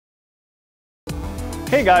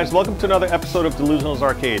Hey guys, welcome to another episode of DeLuSioNaL's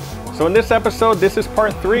Arcade. So in this episode, this is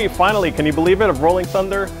part 3, finally, can you believe it, of Rolling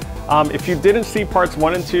Thunder. If you didn't see parts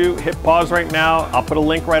 1 and 2, hit pause right now. I'll put a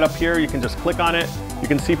link right up here. You can just click on it. You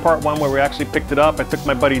can see part 1 where we actually picked it up. I took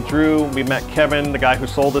my buddy Drew, we met Kevin, the guy who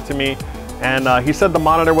sold it to me, and he said the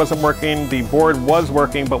monitor wasn't working, the board was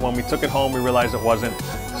working, but when we took it home, we realized it wasn't.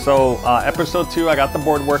 So episode 2, I got the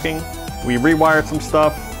board working. We rewired some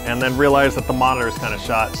stuff and then realized that the monitor is kind of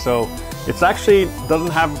shot. So it's actually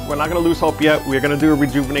doesn't have, we're not going to lose hope yet. We're going to do a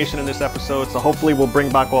rejuvenation in this episode. So hopefully we'll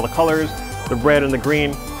bring back all the colors, the red and the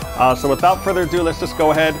green. So without further ado, let's just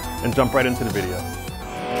go ahead and jump right into the video.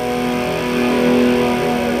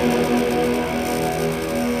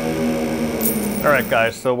 All right,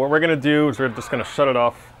 guys, so what we're going to do is we're just going to shut it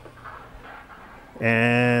off.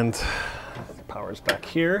 And the power's back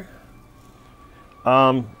here.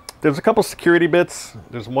 There's a couple security bits.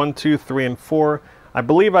 There's 1, 2, 3, and 4. I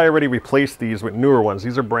believe I already replaced these with newer ones.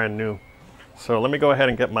 These are brand new. So let me go ahead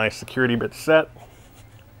and get my security bit set.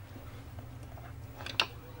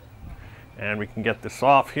 And we can get this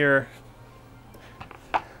off here.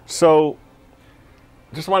 So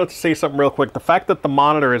just wanted to say something real quick. The fact that the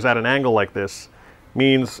monitor is at an angle like this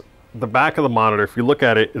means the back of the monitor, if you look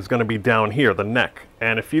at it, is going to be down here, the neck.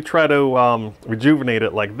 And if you try to rejuvenate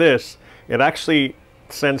it like this, it actually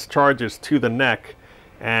sends charges to the neck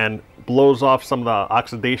and blows off some of the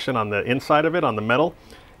oxidation on the inside of it, on the metal,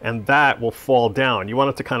 and that will fall down. You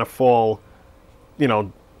want it to kind of fall, you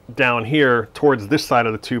know, down here towards this side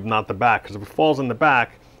of the tube, not the back, because if it falls in the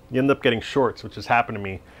back, you end up getting shorts, which has happened to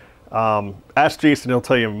me. Ask Jason, he'll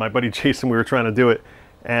tell you. My buddy Jason, we were trying to do it,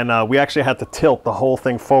 and we actually had to tilt the whole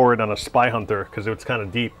thing forward on a Spy Hunter because it was kind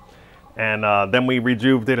of deep. And then we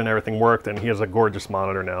rejuvened it and everything worked, and he has a gorgeous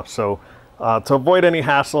monitor now. So to avoid any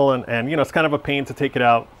hassle, and you know, it's kind of a pain to take it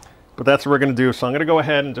out, but that's what we're going to do. So I'm going to go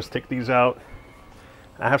ahead and just take these out.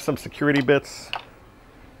 I have some security bits.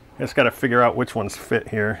 I just got to figure out which ones fit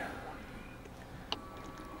here.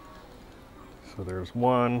 So there's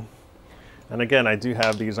one. And again, I do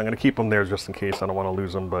have these. I'm going to keep them there just in case. I don't want to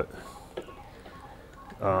lose them. But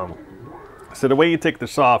so the way you take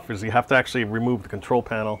this off is you have to actually remove the control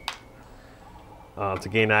panel to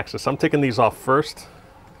gain access. I'm taking these off first.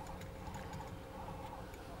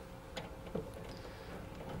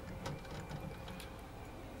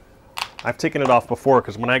 I've taken it off before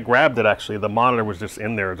because when I grabbed it, actually, the monitor was just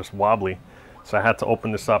in there, just wobbly. So I had to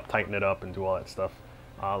open this up, tighten it up, and do all that stuff.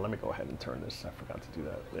 Let me go ahead and turn this. I forgot to do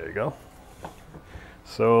that. There you go.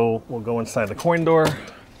 So we'll go inside the coin door.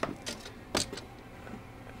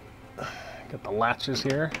 Get the latches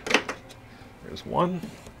here. There's one.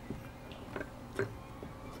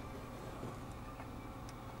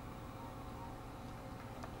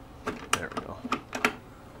 There we go.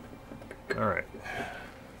 All right.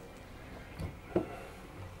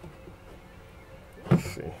 Let's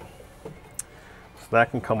see. So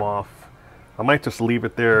that can come off. I might just leave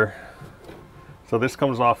it there. So this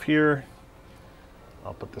comes off here.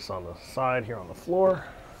 I'll put this on the side here on the floor.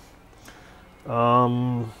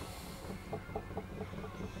 I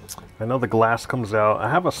know the glass comes out. I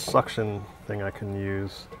have a suction thing I can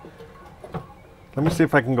use. Let me see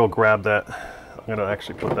if I can go grab that. I'm going to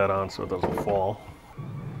actually put that on so it doesn't fall.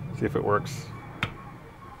 See if it works.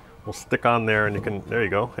 We'll stick on there and you can, there you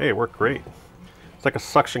go. Hey, it worked great. It's like a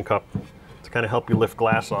suction cup to kind of help you lift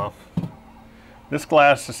glass off. This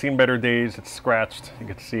glass has seen better days. It's scratched. You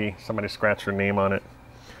can see somebody scratched their name on it.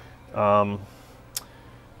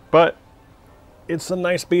 But it's a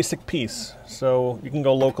nice basic piece. So you can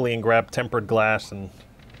go locally and grab tempered glass and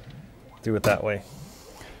do it that way.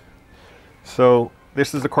 So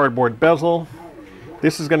this is the cardboard bezel.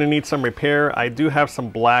 This is going to need some repair. I do have some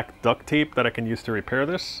black duct tape that I can use to repair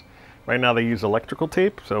this. Right now they use electrical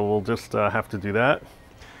tape, so we'll just have to do that.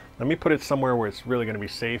 Let me put it somewhere where it's really going to be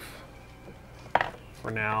safe for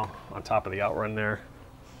now, on top of the outrun there.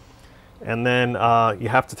 And then you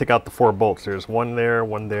have to take out the 4 bolts. There's one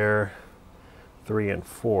there, 3 and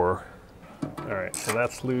 4. All right, so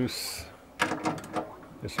that's loose.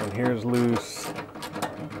 This one here is loose.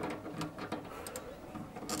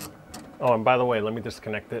 Oh, and by the way, let me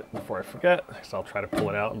disconnect it before I forget, so I'll try to pull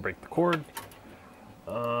it out and break the cord.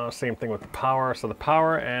 Same thing with the power. So the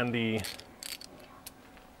power and the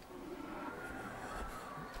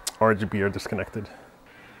RGB are disconnected.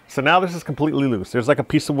 So now this is completely loose. There's like a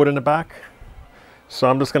piece of wood in the back. So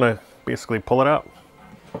I'm just gonna basically pull it out.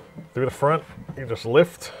 Through the front, you just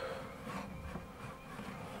lift.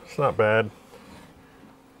 It's not bad.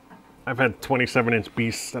 I've had 27-inch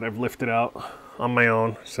beasts that I've lifted out on my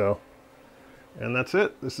own, so. And that's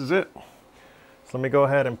it, this is it. So let me go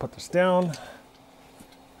ahead and put this down.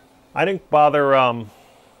 I didn't bother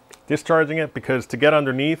discharging it, because to get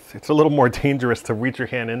underneath, it's a little more dangerous to reach your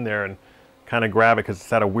hand in there and kind of grab it because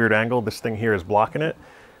it's at a weird angle. This thing here is blocking it.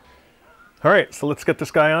 All right, so let's get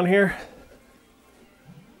this guy on here.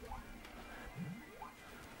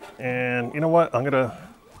 And you know what? I'm gonna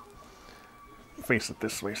face it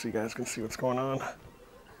this way so you guys can see what's going on.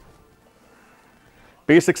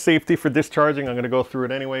 Basic safety for discharging. I'm gonna go through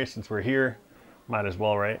it anyway since we're here. Might as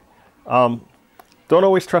well, right? Don't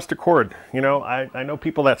always trust your cord. You know, I know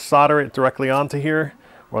people that solder it directly onto here,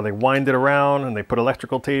 or they wind it around and they put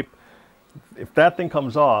electrical tape. If that thing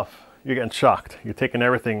comes off, you're getting shocked. You're taking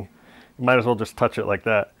everything. You might as well just touch it like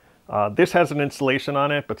that. This has an insulation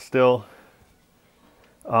on it, but still,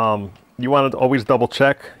 you want to always double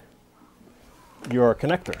check your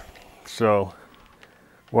connector. So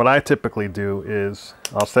what I typically do is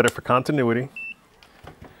I'll set it for continuity,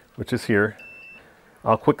 which is here.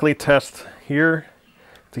 I'll quickly test here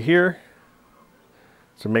to here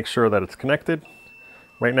to make sure that it's connected.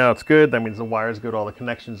 Right now it's good. That means the wire is good. All the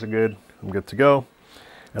connections are good. I'm good to go.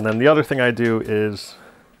 And then the other thing I do is,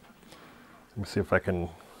 let me see if I can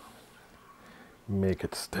make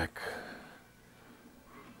it stick.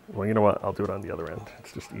 Well, you know what? I'll do it on the other end.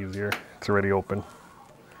 It's just easier. It's already open.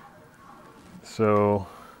 So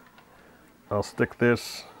I'll stick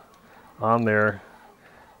this on there.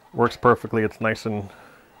 Works perfectly. It's nice and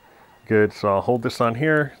good. So I'll hold this on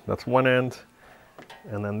here. That's one end.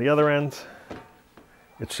 And then the other end,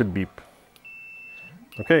 it should beep.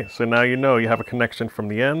 Okay, so now you know you have a connection from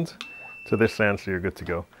the end to this end, so you're good to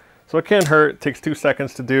go. So it can't hurt. It takes 2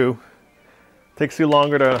 seconds to do. Takes you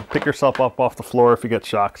longer to pick yourself up off the floor if you get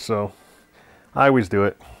shocked, so I always do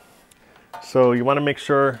it. So you want to make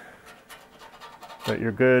sure that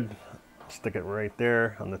you're good. Stick it right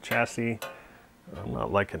there on the chassis. I'm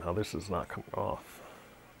not liking how this is not coming off.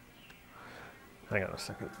 Hang on a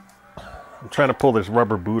second. I'm trying to pull this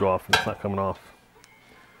rubber boot off and it's not coming off.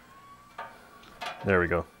 There we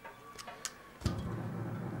go.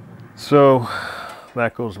 So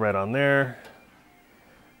that goes right on there.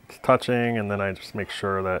 It's touching, and then I just make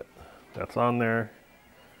sure that that's on there.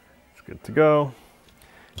 It's good to go.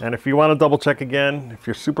 And if you want to double check again, if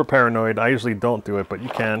you're super paranoid, I usually don't do it, but you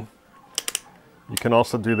can. You can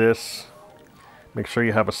also do this. Make sure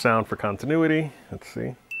you have a sound for continuity. Let's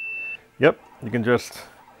see. Yep, you can just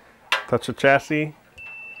touch the chassis.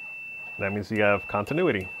 That means you have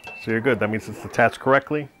continuity. So you're good. That means it's attached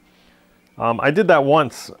correctly. I did that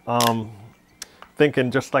once,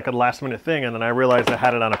 thinking just like a last minute thing, and then I realized I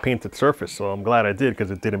had it on a painted surface, so I'm glad I did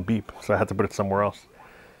because it didn't beep, so I had to put it somewhere else.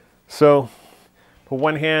 So put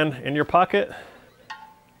one hand in your pocket.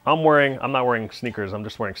 I'm not wearing sneakers, I'm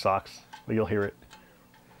just wearing socks, but you'll hear it.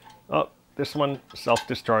 Oh, this one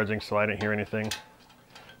self-discharging, so I didn't hear anything.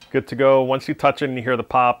 Good to go. Once you touch it and you hear the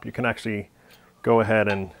pop, you can actually go ahead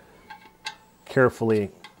and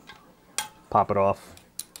carefully pop it off.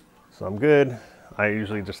 So I'm good. I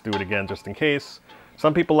usually just do it again just in case.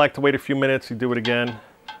 Some people like to wait a few minutes, you do it again.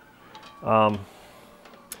 You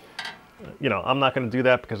know, I'm not going to do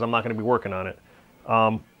that because I'm not going to be working on it.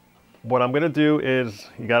 What I'm going to do is,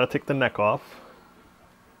 you got to take the neck off.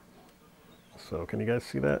 So can you guys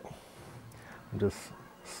see that? Just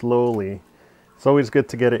slowly. It's always good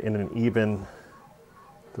to get it in an even,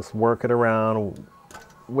 just work it around,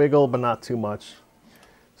 wiggle but not too much.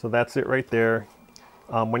 So that's it right there.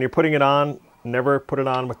 When you're putting it on, never put it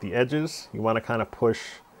on with the edges. You want to kind of push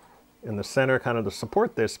in the center kind of to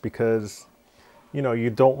support this, because you know, you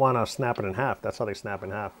don't want to snap it in half. That's how they snap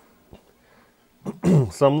in half.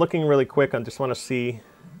 So I'm looking really quick. I just want to see,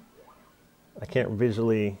 I can't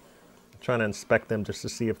visually, I'm trying to inspect them just to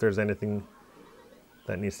see if there's anything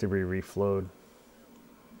that needs to be reflowed.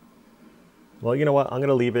 Well, you know what? I'm going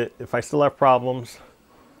to leave it. If I still have problems,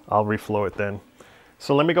 I'll reflow it then.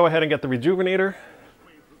 So let me go ahead and get the rejuvenator.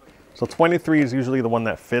 So 23 is usually the one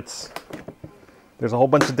that fits. There's a whole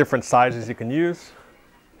bunch of different sizes you can use.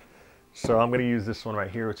 So I'm going to use this one right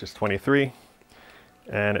here, which is 23.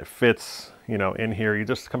 And it fits, you know, in here. You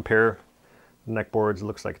just compare the neck boards. It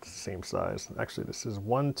looks like it's the same size. Actually, this is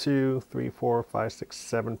 1, 2, 3, 4, 5, 6,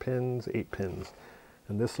 7 pins, 8 pins.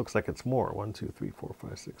 And this looks like it's more. 1, 2, 3, 4,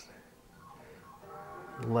 5, 6,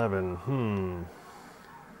 11.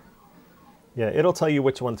 Yeah, it'll tell you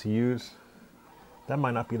which one to use. That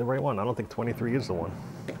might not be the right one. I don't think 23 is the one.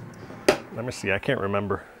 Let me see. I can't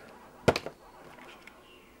remember.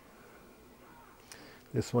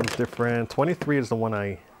 This one's different. 23 is the one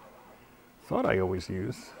I thought I always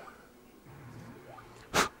use.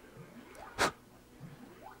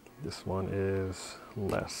 This one is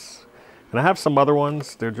less. And I have some other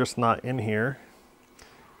ones. They're just not in here.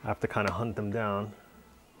 I have to kind of hunt them down.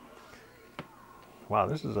 Wow,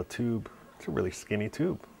 this is a tube. It's a really skinny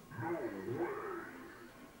tube.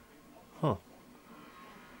 Huh.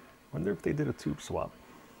 Wonder if they did a tube swap.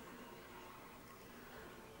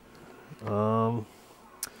 Wow,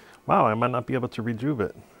 I might not be able to rejuve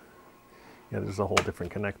it. Yeah, this is a whole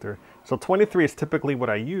different connector. So 23 is typically what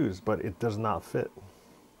I use, but it does not fit.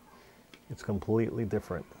 It's completely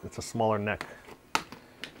different. It's a smaller neck.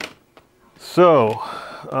 So,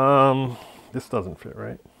 this doesn't fit,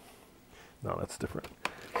 right? No, that's different.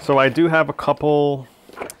 So I do have a couple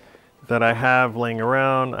that I have laying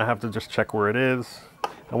around. I have to just check where it is.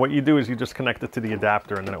 And what you do is you just connect it to the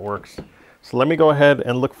adapter and then it works. So let me go ahead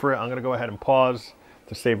and look for it. I'm gonna go ahead and pause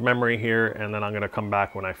to save memory here, and then I'm gonna come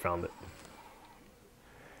back when I found it.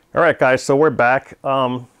 All right, guys, so we're back.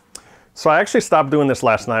 So I actually stopped doing this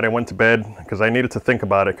last night. I went to bed because I needed to think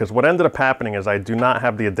about it, because what ended up happening is I do not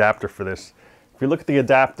have the adapter for this. If you look at the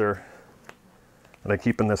adapter that I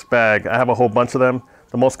keep in this bag, I have a whole bunch of them.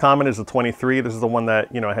 The most common is the 23. This is the one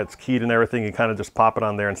that, you know, has keyed and everything. You kind of just pop it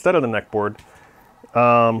on there instead of the neck board.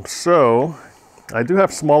 So I do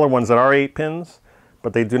have smaller ones that are 8 pins,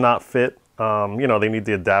 but they do not fit. You know, they need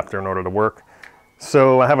the adapter in order to work.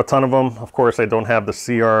 So I have a ton of them. Of course, I don't have the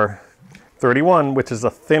CR31, which is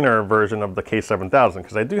a thinner version of the K7000,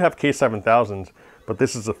 because I do have K7000s, but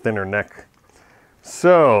this is a thinner neck.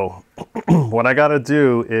 So what I got to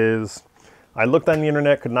do is, I looked on the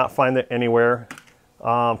internet, could not find it anywhere.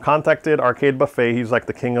 Contacted Arcade Buffet. He's like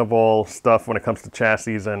the king of all stuff when it comes to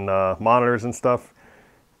chassis and monitors and stuff.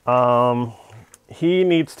 He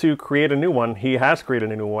needs to create a new one. He has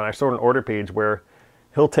created a new one. I saw an order page where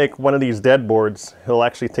he'll take one of these dead boards. He'll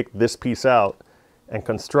actually take this piece out and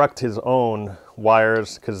construct his own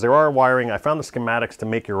wires, because there are wiring. I found the schematics to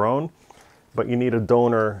make your own, but you need a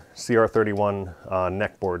donor CR31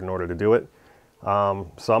 neck board in order to do it.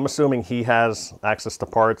 So I'm assuming he has access to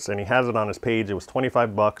parts, and he has it on his page. It was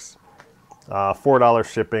 25 bucks, $4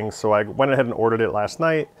 shipping. So I went ahead and ordered it last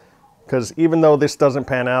night, because even though this doesn't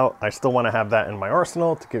pan out, I still want to have that in my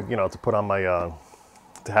arsenal to give, you know, to put on my,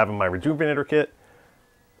 to have in my rejuvenator kit.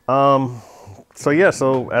 So yeah,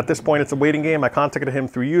 so at this point it's a waiting game. I contacted him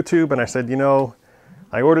through YouTube and I said, you know,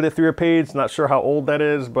 I ordered it through your page. Not sure how old that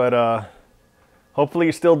is, but, hopefully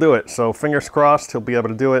you still do it. So fingers crossed he'll be able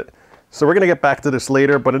to do it. So we're going to get back to this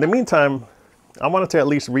later, but in the meantime, I wanted to at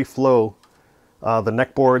least reflow the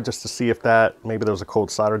neck board just to see if that, maybe there was a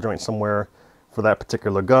cold solder joint somewhere for that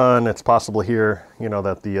particular gun. It's possible here, you know,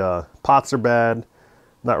 that the pots are bad.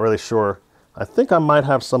 Not really sure. I think I might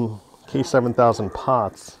have some K7000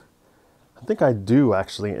 pots. I think I do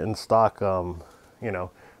actually in stock, you know,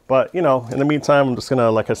 but you know, in the meantime, I'm just going to,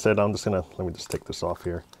 like I said, I'm just going to, let me just take this off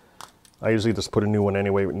here. I usually just put a new one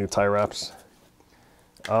anyway with new tie wraps.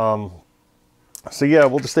 So yeah,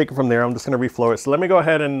 we'll just take it from there. I'm just going to reflow it. So let me go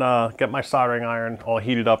ahead and get my soldering iron all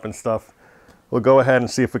heated up and stuff. We'll go ahead and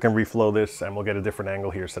see if we can reflow this, and we'll get a different angle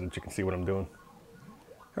here so that you can see what I'm doing.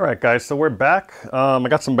 All right, guys, so we're back. I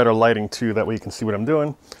got some better lighting too, that way you can see what I'm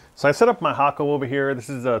doing. So I set up my Hako over here. This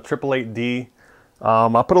is a 888D.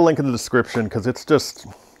 I'll put a link in the description, because it's just,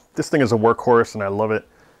 this thing is a workhorse and I love it.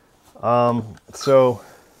 So,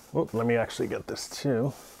 let me actually get this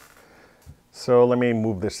too. So let me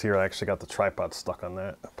move this here. I actually got the tripod stuck on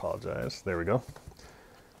that. Apologize. There we go.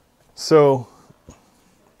 So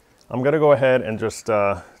I'm going to go ahead and just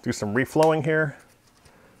do some reflowing here.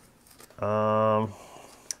 I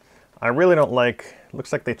really don't like,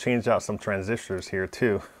 looks like they changed out some transistors here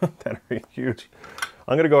too that are huge.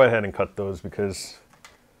 I'm going to go ahead and cut those, because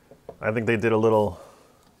I think they did a little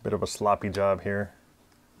bit of a sloppy job here.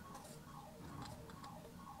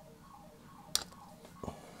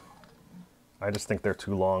 I just think they're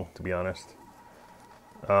too long, to be honest.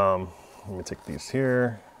 Let me take these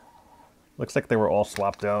here. Looks like they were all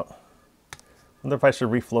swapped out. Wonder if I should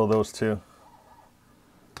reflow those too.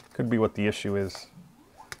 Could be what the issue is,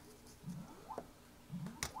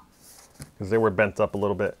 because they were bent up a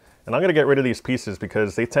little bit. And I'm going to get rid of these pieces,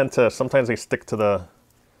 because they tend to, sometimes they stick to the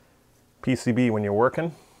PCB when you're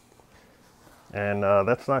working, and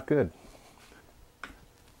that's not good.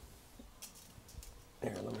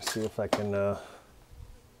 Here, let me see if I can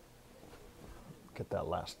get that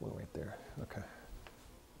last one right there. Okay.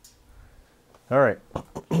 All right.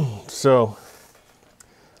 So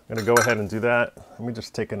I'm going to go ahead and do that. Let me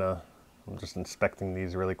just take I'm just inspecting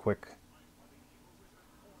these really quick.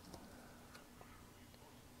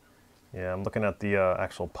 Yeah, I'm looking at the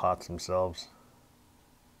actual pots themselves.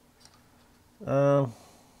 Okay,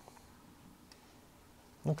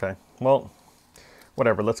 well,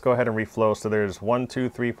 whatever. Let's go ahead and reflow. So there's 1, 2,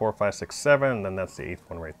 3, 4, 5, 6, 7, and then that's the 8th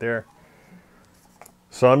one right there.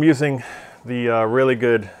 So I'm using the really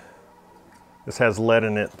good This has lead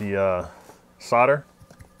in it, the solder.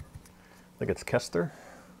 I think it's Kester.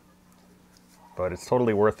 But it's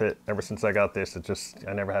totally worth it. Ever since I got this,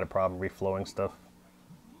 I never had a problem reflowing stuff.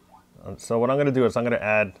 So what I'm going to do is I'm going to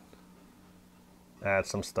add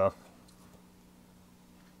some stuff.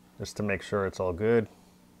 Just to make sure it's all good.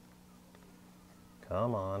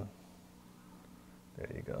 Come on. There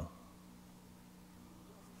you go.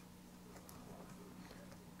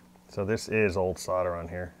 So this is old solder on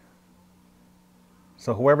here.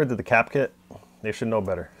 So whoever did the cap kit, they should know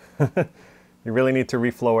better. You really need to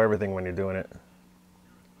reflow everything when you're doing it.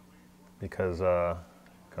 Because,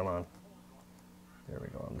 come on. There we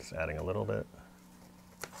go, I'm just adding a little bit.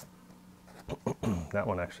 That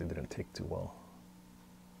one actually didn't take too well.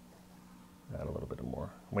 Add a little bit more.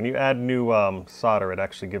 When you add new solder, it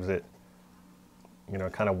actually gives it, you know,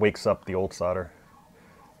 it kind of wakes up the old solder.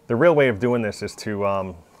 The real way of doing this is to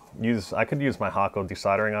I could use my Hakko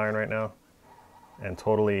desoldering iron right now and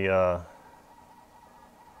totally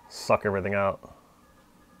suck everything out.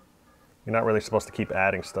 You're not really supposed to keep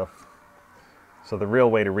adding stuff. So the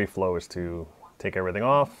real way to reflow is to take everything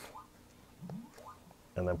off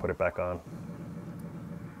and then put it back on.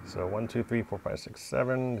 So 1, 2, 3, 4, 5, 6,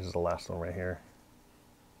 7. This is the last one right here.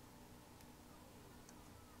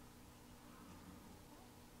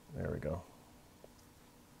 There we go.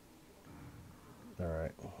 All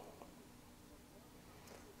right.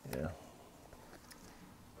 Yeah.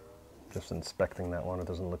 Just inspecting that one. It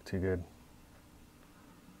doesn't look too good.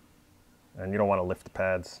 And you don't want to lift the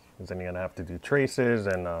pads, because then you're going to have to do traces,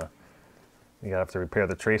 and you have to repair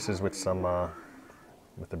the traces with some,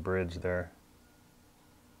 with the bridge there.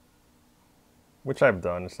 Which I've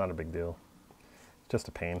done. It's not a big deal. It's just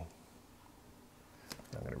a pain.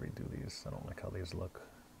 I'm going to redo these. I don't like how these look.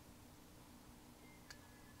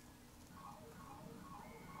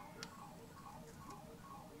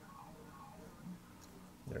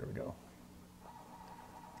 There we go.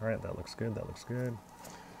 All right, that looks good. That looks good.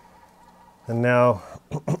 And now,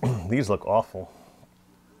 these look awful.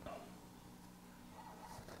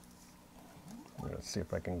 Let's see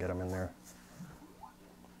if I can get them in there.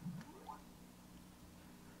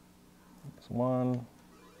 There's 1,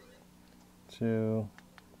 2.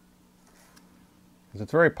 Because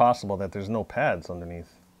it's very possible that there's no pads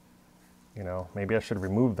underneath. You know, maybe I should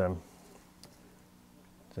remove them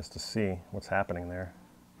just to see what's happening there.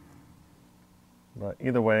 But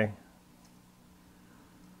either way,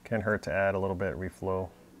 can't hurt to add a little bit reflow.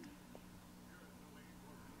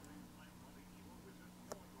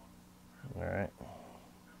 All right.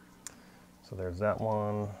 So there's that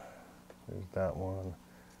one, and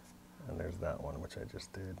there's that one, which I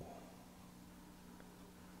just did.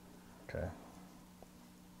 Okay.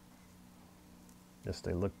 Yes,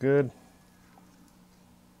 they look good.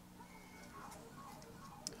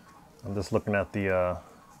 I'm just looking at the, I'm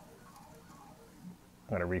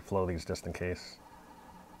gonna reflow these just in case.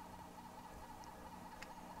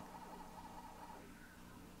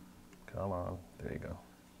 Come on, there you go.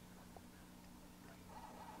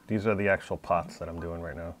 These are the actual pots that I'm doing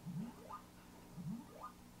right now.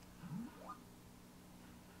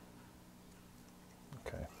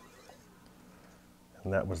 Okay.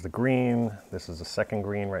 And that was the green. This is the second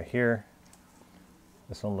green right here.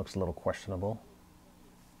 This one looks a little questionable.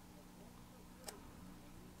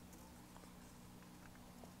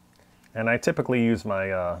 And I typically use my,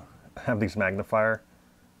 have these magnifier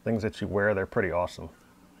things that you wear. They're pretty awesome.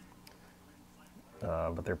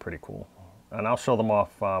 But they're pretty cool. And I'll show them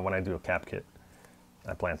off when I do a cap kit.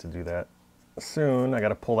 I plan to do that soon. I got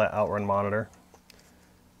to pull that outrun monitor.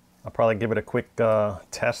 I'll probably give it a quick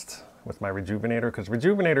test with my rejuvenator, because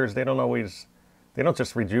rejuvenators, they don't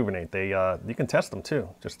just rejuvenate. They you can test them too,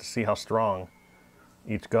 just to see how strong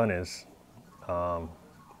each gun is.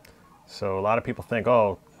 So a lot of people think,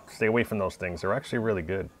 oh, stay away from those things. They're actually really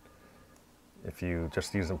good if you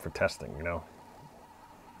just use them for testing, you know.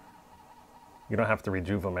 You don't have to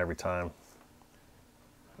rejuve them every time.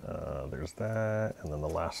 There's that, and then the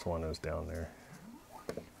last one is down there.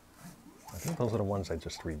 I think those are the ones I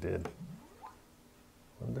just redid.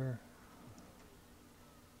 Wonder.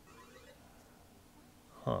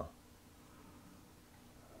 Huh.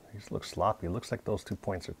 These look sloppy. It looks like those 2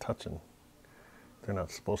 points are touching. They're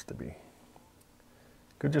not supposed to be.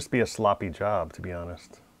 Could just be a sloppy job, to be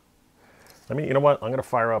honest. You know what? I'm going to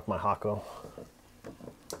fire up my Hakko.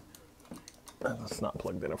 It's not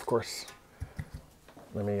plugged in, of course.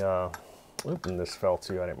 Let me, and this fell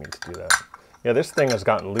too. I didn't mean to do that. Yeah, this thing has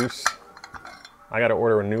gotten loose. I got to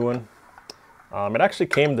order a new one. It actually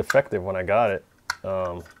came defective when I got it.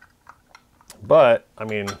 But, I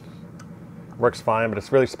mean, works fine, but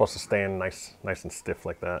it's really supposed to stay in nice and stiff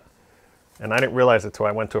like that. And I didn't realize it till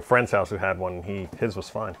I went to a friend's house who had one, and his was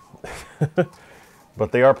fine.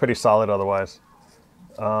 But they are pretty solid otherwise.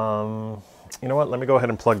 You know what, let me go ahead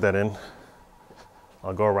and plug that in.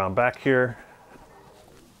 I'll go around back here.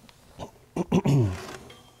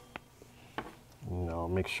 I'll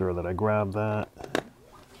make sure that I grab that.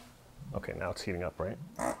 Okay, now it's heating up, right?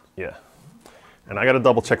 Yeah. And I gotta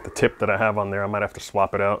double check the tip that I have on there. I might have to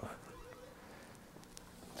swap it out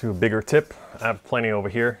to a bigger tip. I have plenty over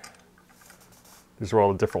here. These are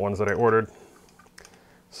all the different ones that I ordered.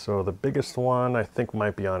 So the biggest one I think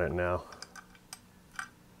might be on it now.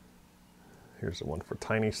 Here's the one for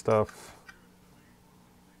tiny stuff.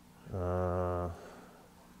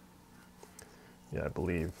 Yeah, I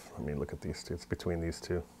believe. Let me look at these two. It's between these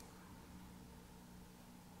two.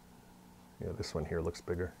 Yeah, this one here looks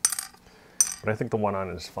bigger. But I think the one on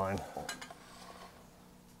it is fine.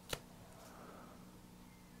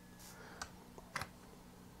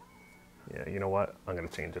 Yeah, you know what? I'm going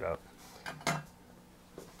to change it out.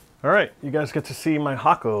 All right, you guys get to see my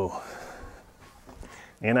Hako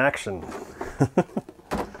in action.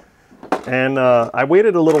 And I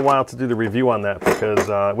waited a little while to do the review on that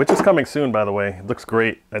because, which is coming soon, by the way. It looks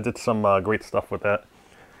great. I did some great stuff with that.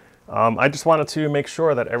 I just wanted to make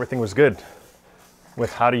sure that everything was good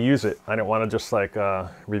with how to use it. I didn't want to just like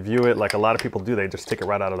review it like a lot of people do. They just take it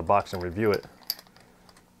right out of the box and review it.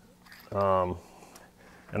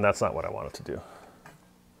 And that's not what I wanted to do.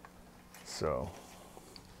 So,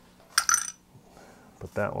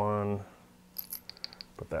 put that one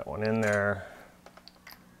in there.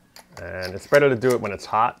 And it's better to do it when it's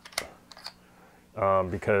hot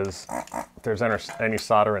because if there's any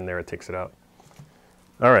solder in there, it takes it out.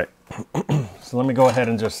 All right, so let me go ahead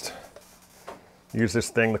and just use this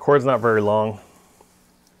thing. The cord's not very long,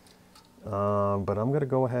 but I'm gonna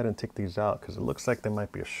go ahead and take these out because it looks like there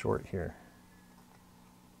might be a short here.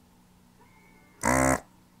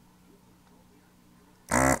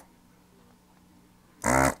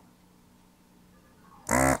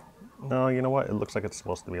 No, you know what? It looks like it's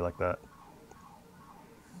supposed to be like that.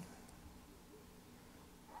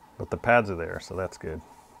 But the pads are there, so that's good.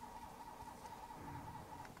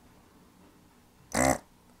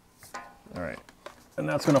 All right, and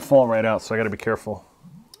that's gonna fall right out, so I gotta be careful.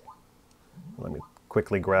 Let me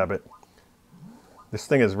quickly grab it. This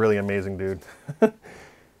thing is really amazing, dude.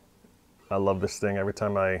 I love this thing every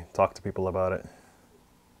time I talk to people about it.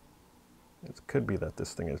 It could be that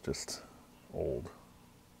this thing is just old.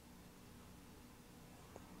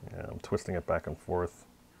 Yeah, I'm twisting it back and forth.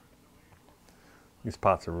 These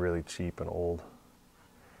pots are really cheap and old.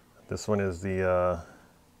 This one is the,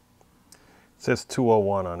 it says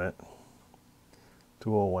 201 on it.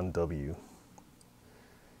 201W.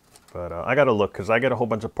 But I gotta look, because I get a whole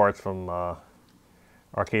bunch of parts from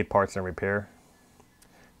Arcade Parts and Repair.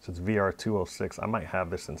 So it's VR206. I might have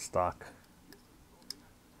this in stock.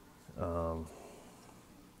 You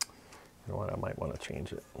know what, I might want to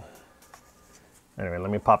change it. Anyway,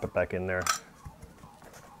 let me pop it back in there.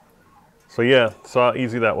 So yeah, saw how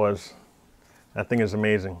easy that was. That thing is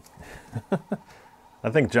amazing. I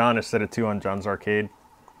think John has said it too on John's Arcade.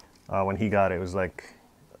 When he got it, it was like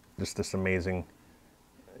just this amazing,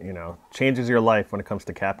 you know, changes your life when it comes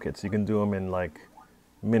to cap kits. You can do them in like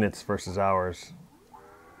minutes versus hours.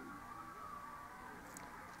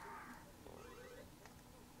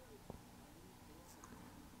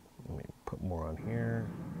 Let me put more on here.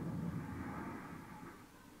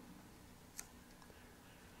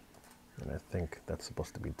 And I think that's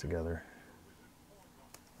supposed to be together.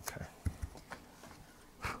 Okay.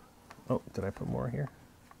 Oh, did I put more here?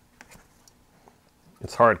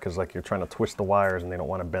 It's hard because like you're trying to twist the wires and they don't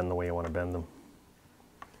want to bend the way you want to bend them.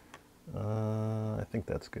 I think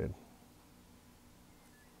that's good.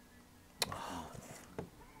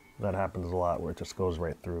 That happens a lot where it just goes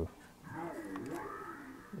right through.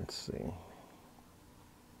 Let's see.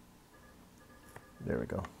 There we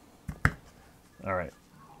go. All right.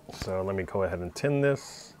 So let me go ahead and tin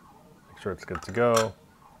this, make sure it's good to go.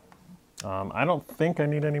 I don't think I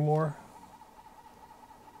need any more.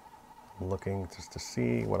 I'm looking just to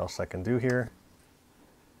see what else I can do here.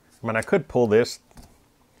 I mean, I could pull this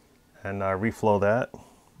and reflow that,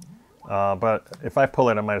 but if I pull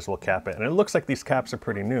it, I might as well cap it. And it looks like these caps are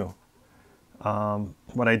pretty new.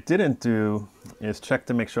 What I didn't do is check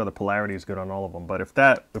to make sure the polarity is good on all of them. But if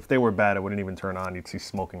they were bad, it wouldn't even turn on. You'd see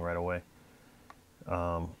smoking right away.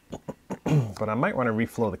 But I might want to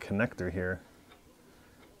reflow the connector here.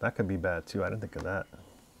 That could be bad too. I didn't think of that.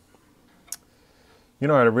 You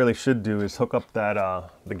know what I really should do is hook up that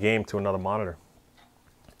the game to another monitor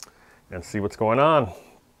and see what's going on.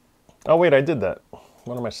 Oh wait, I did that.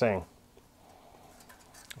 What am I saying?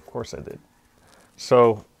 Of course I did.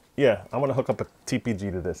 So yeah, I'm gonna hook up a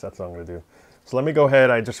TPG to this. That's what I'm gonna do. So let me go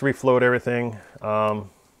ahead. I just reflowed everything.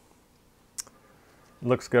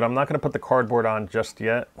 Looks good. I'm not gonna put the cardboard on just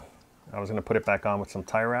yet. I was gonna put it back on with some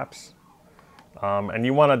tie wraps. And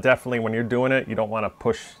you wanna definitely, when you're doing it, you don't wanna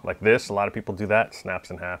push like this. A lot of people do that, snaps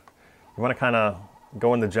in half. You wanna kinda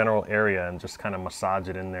go in the general area and just kinda massage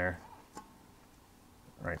it in there.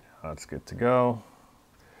 Right now it's good to go.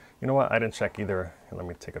 You know what, I didn't check either. Let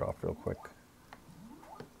me take it off real quick.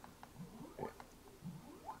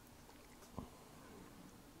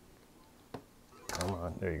 Come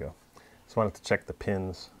on, there you go. Just wanted to check the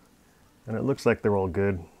pins. And it looks like they're all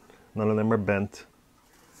good. None of them are bent.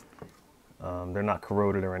 They're not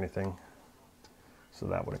corroded or anything. So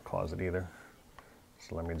that wouldn't cause it either.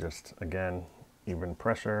 So let me just, again, even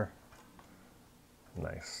pressure.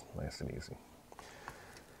 Nice, nice and easy.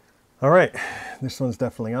 All right, this one's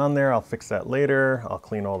definitely on there. I'll fix that later. I'll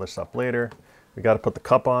clean all this up later. We got to put the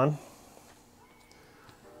cup on.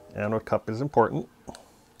 And a cup is important.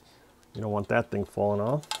 You don't want that thing falling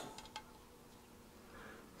off.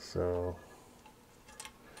 So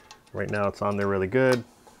right now it's on there really good.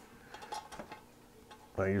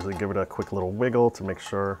 I usually give it a quick little wiggle to make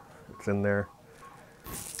sure it's in there.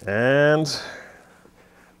 And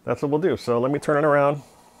that's what we'll do. So let me turn it around.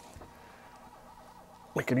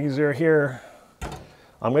 Make it easier here.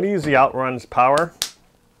 I'm going to use the Outrun's power.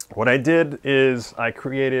 What I did is I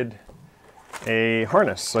created a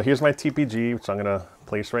harness. So here's my TPG, which I'm going to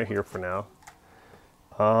place right here for now.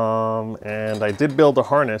 And I did build a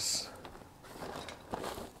harness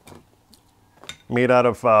made out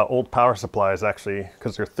of old power supplies, actually,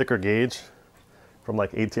 because they're thicker gauge from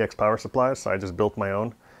like ATX power supplies. So I just built my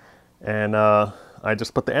own. And I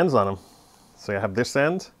just put the ends on them. So I have this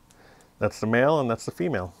end. That's the male and that's the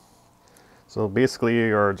female. So basically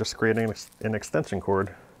you're just creating an extension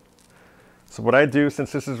cord. So what I do,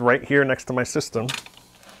 since this is right here next to my system,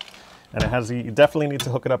 and it has, you definitely need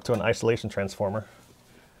to hook it up to an isolation transformer.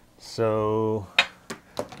 So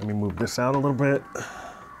let me move this out a little bit.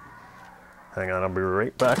 Hang on, I'll be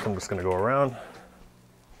right back. I'm just gonna go around.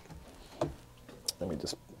 Let me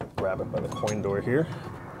just grab it by the coin door here.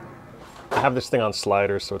 I have this thing on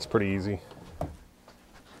sliders, so it's pretty easy.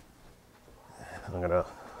 I'm gonna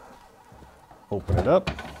open it up.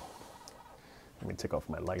 Let me take off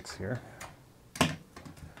my lights here.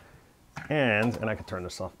 And I can turn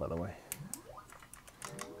this off, by the way.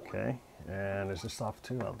 Okay, and is this off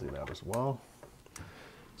too? I'll do that as well.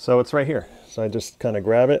 So it's right here. So I just kind of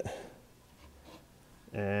grab it.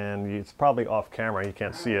 And it's probably off camera, you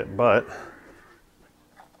can't see it, but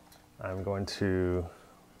I'm going to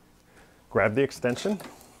grab the extension,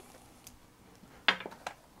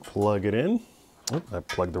 plug it in. Oops, I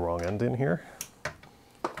plugged the wrong end in here.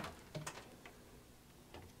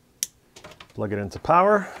 Plug it into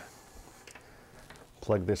power.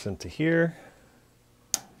 Plug this into here.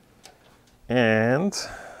 And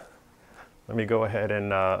let me go ahead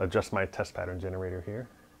and adjust my test pattern generator here.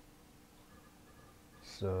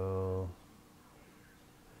 So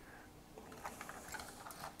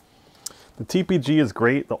the TPG is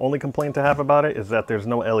great. The only complaint I have about it is that there's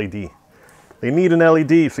no LED. They need an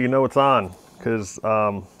LED so you know it's on. Because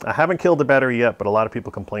I haven't killed the battery yet, but a lot of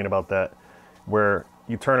people complain about that, where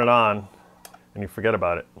you turn it on and you forget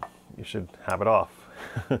about it. You should have it off.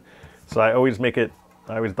 So I always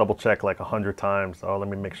double check like 100 times. Oh, let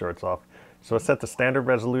me make sure it's off. So it's set to standard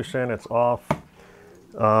resolution, it's off.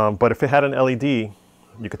 But if it had an LED,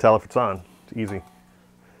 you could tell if it's on. It's easy.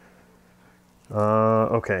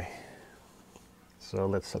 Okay. So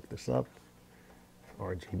let's hook this up.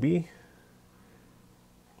 RGB.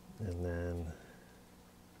 And then,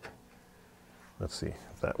 let's see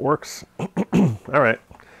if that works. All right,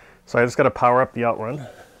 so I just got to power up the Outrun,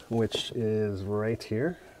 which is right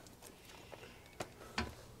here.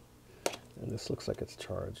 And this looks like it's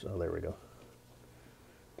charged. Oh, there we go.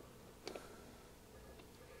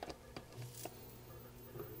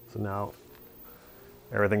 So now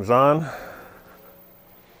everything's on.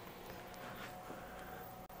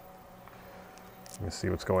 Let me see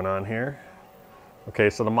what's going on here.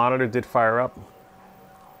 Okay, so the monitor did fire up.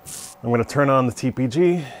 I'm going to turn on the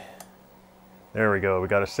TPG. There we go, we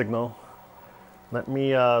got a signal. Let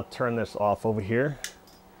me turn this off over here.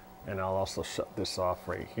 And I'll also shut this off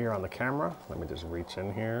right here on the camera. Let me just reach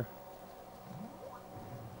in here.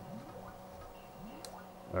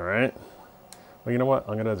 All right. Well, you know what?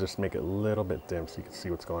 I'm going to just make it a little bit dim so you can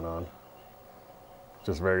see what's going on.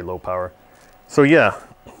 Just very low power. So yeah,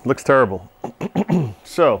 looks terrible.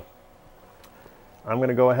 So I'm going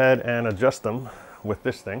to go ahead and adjust them with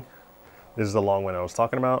this thing. This is the long one I was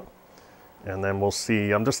talking about. and then we'll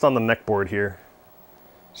see. I'm just on the neck board here.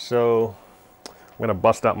 So I'm gonna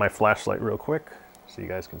bust out my flashlight real quick so you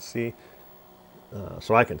guys can see.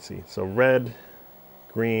 So I can see. So red,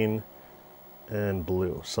 green, and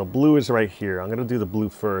blue. So blue is right here. I'm gonna do the blue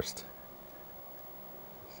first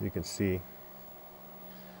so you can see.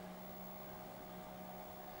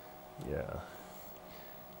 Yeah.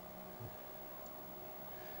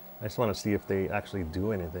 I just want to see if they actually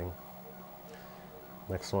do anything.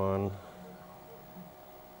 Next one.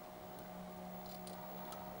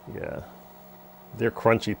 Yeah. They're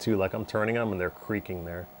crunchy too, like I'm turning them and they're creaking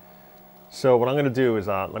there. So what I'm going to do is,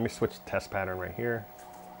 let me switch the test pattern right here.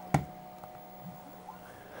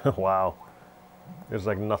 Wow. There's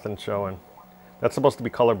like nothing showing. That's supposed to be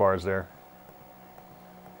color bars there.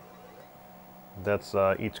 That's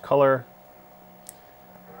each color.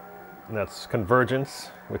 And that's convergence,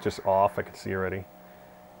 which is off, I can see already.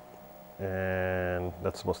 And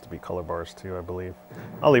that's supposed to be color bars too, I believe.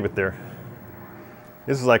 I'll leave it there.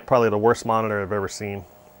 This is like probably the worst monitor I've ever seen.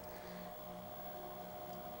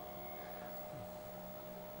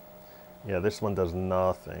 Yeah, this one does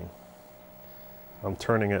nothing. I'm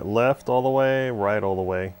turning it left all the way, right all the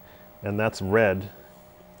way, and that's red.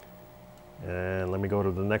 And let me go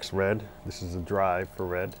to the next red. This is a drive for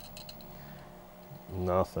red.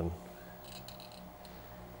 Nothing.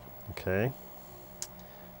 Okay.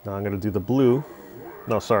 Now I'm going to do the blue.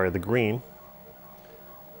 No, sorry, the green.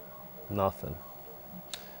 Nothing.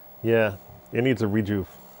 Yeah, it needs a rejuve.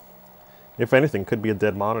 If anything, could be a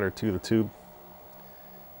dead monitor too, the tube.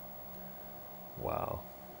 Wow.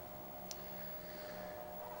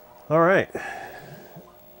 All right.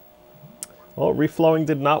 Well, reflowing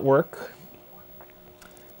did not work.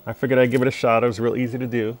 I figured I'd give it a shot. It was real easy to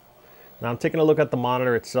do. Now I'm taking a look at the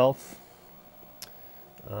monitor itself.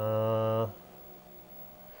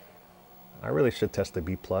 I really should test the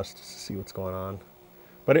B+ just to see what's going on.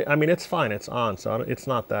 But I mean, it's fine. It's on, so it's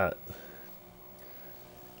not that.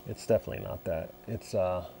 It's definitely not that. It's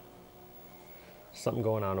something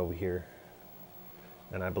going on over here.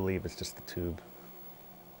 And I believe it's just the tube.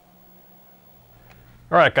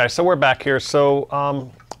 All right, guys, so we're back here. So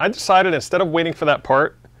I decided instead of waiting for that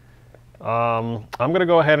part, I'm going to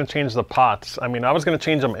go ahead and change the pots. I mean, I was going to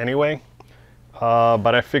change them anyway,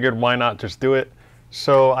 but I figured why not just do it.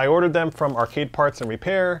 So I ordered them from Arcade Parts and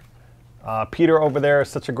Repair. Peter over there is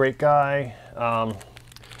such a great guy.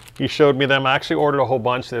 He showed me them. I actually ordered a whole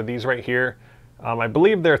bunch. They're these right here. I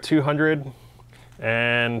believe they're 200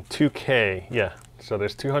 and 2K. Yeah, so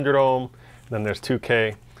there's 200 ohm, then there's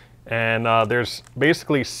 2K. And there's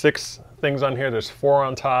basically 6 things on here. There's 4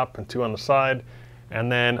 on top and 2 on the side. And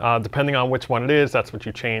then depending on which one it is, that's what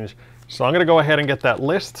you change. So I'm going to go ahead and get that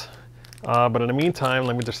list. But in the meantime,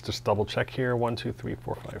 let me just double check here. 1, 2, 3,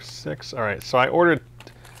 4, 5, 6. All right, so I ordered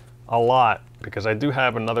a lot because I do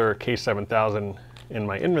have another K7000 in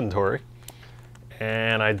my inventory.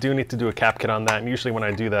 And I do need to do a cap kit on that. And usually when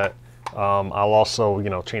I do that, I'll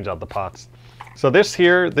also, change out the pots. So this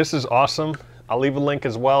here, this is awesome. I'll leave a link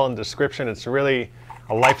as well in the description. It's really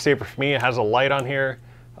a lifesaver for me. It has a light on here.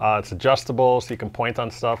 It's adjustable, so you can point on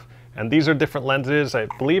stuff. And these are different lenses. I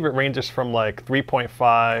believe it ranges from like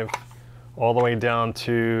 3.5 all the way down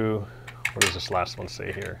to, what does this last one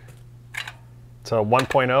say here? To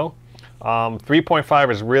 1.0.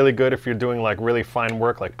 3.5 is really good if you're doing like really fine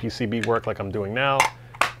work, like PCB work like I'm doing now.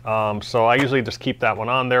 So I usually just keep that one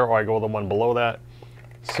on there, or I go the one below that.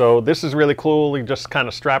 So this is really cool. You just kind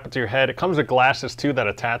of strap it to your head. It comes with glasses too that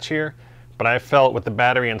attach here, but I felt with the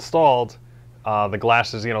battery installed, the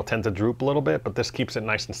glasses, tend to droop a little bit, but this keeps it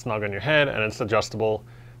nice and snug on your head, and it's adjustable,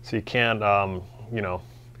 so you can't,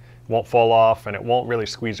 won't fall off, and it won't really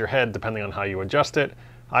squeeze your head depending on how you adjust it.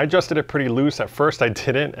 I adjusted it pretty loose. At first I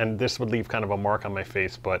didn't, and this would leave kind of a mark on my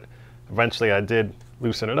face, but eventually I did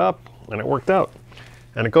loosen it up, and it worked out.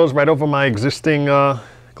 And it goes right over my existing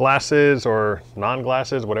glasses or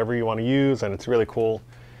non-glasses, whatever you want to use, and it's really cool.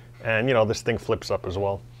 And this thing flips up as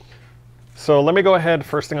well. So let me go ahead.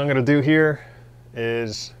 First thing I'm going to do here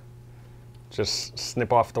is just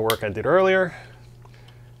snip off the work I did earlier.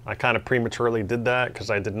 I kind of prematurely did that because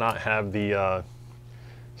I did not have the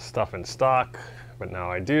stuff in stock, but now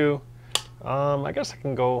I do. I guess I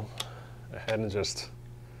can go ahead and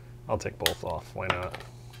I'll take both off. Why not?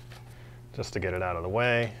 Just to get it out of the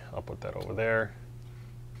way. I'll put that over there.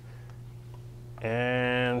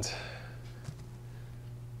 And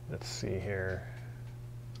let's see here.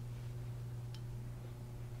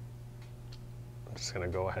 I'm just going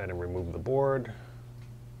to go ahead and remove the board.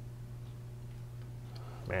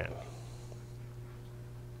 Man.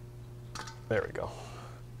 There we go.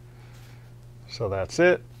 So that's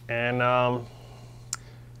it. And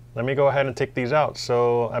let me go ahead and take these out.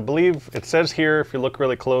 So I believe it says here, if you look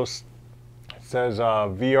really close, it says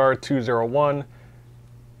VR201,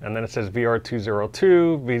 and then it says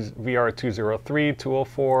VR202, VR203,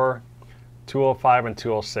 204, 205, and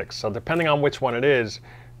 206. So depending on which one it is,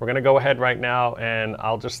 we're going to go ahead right now, and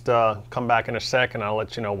I'll just come back in a sec, and I'll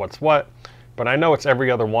let you know what's what. But I know it's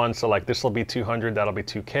every other one, so like this will be 200, that'll be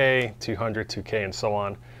 2K, 200, 2K, and so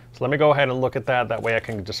on. So let me go ahead and look at that. That way I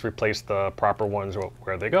can just replace the proper ones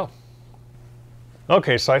where they go.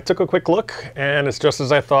 Okay, so I took a quick look, and it's just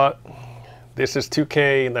as I thought. This is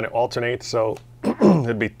 2K, and then it alternates, so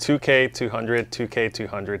it'd be 2K, 200, 2K,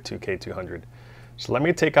 200, 2K, 200. So let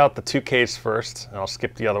me take out the 2Ks first, and I'll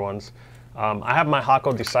skip the other ones. I have my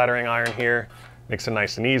Hakko desoldering iron here. Makes it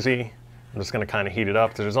nice and easy. I'm just going to kind of heat it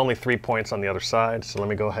up. There's only 3 points on the other side, so let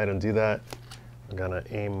me go ahead and do that. I'm going to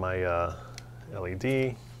aim my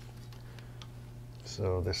LED.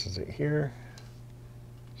 So this is it here.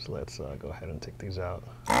 So let's go ahead and take these out.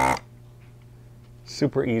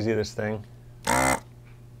 Super easy, this thing.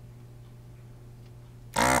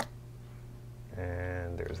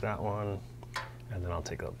 And there's that one. And then I'll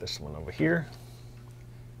take out this one over here.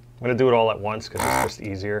 I'm going to do it all at once because it's just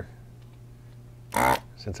easier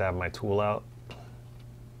since I have my tool out.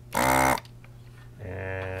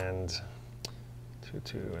 And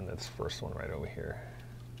 2, and this first one right over here.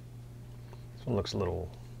 This one looks a little,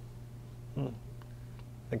 I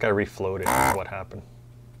think I reflowed it is what happened.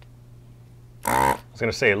 I was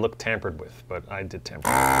going to say it looked tampered with, but I did tamper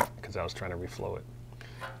it because I was trying to reflow it.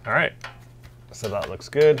 All right, so that looks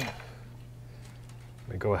good. Let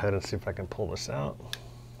me go ahead and see if I can pull this out.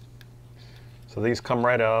 So these come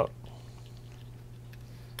right out.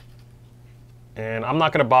 And I'm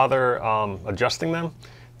not going to bother adjusting them.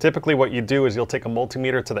 Typically what you do is you'll take a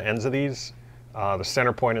multimeter to the ends of these, the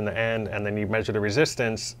center point in the end, and then you measure the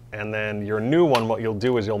resistance, and then your new one, what you'll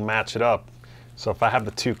do is you'll match it up. So if I have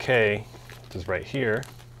the 2K, which is right here,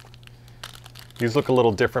 these look a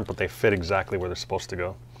little different, but they fit exactly where they're supposed to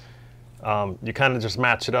go. You kind of just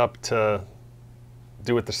match it up to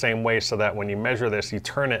do it the same way so that when you measure this, you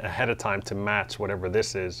turn it ahead of time to match whatever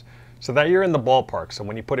this is, so that you're in the ballpark. So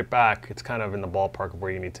when you put it back, it's kind of in the ballpark of where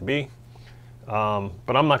you need to be.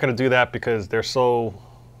 But I'm not going to do that because they're so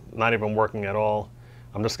not even working at all.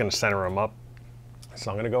 I'm just going to center them up. So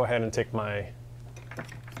I'm going to go ahead and take my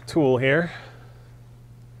tool here,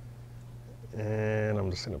 and I'm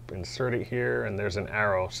just going to insert it here, and there's an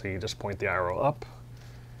arrow, so you just point the arrow up.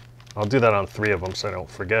 I'll do that on 3 of them so I don't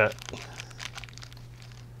forget.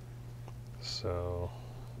 So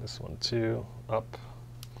this one too, up,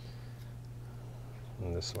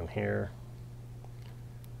 and this one here,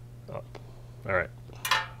 up. All right.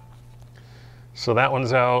 So that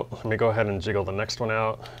one's out. Let me go ahead and jiggle the next one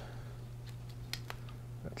out.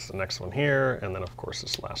 That's the next one here, and then of course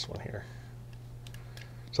this last one here.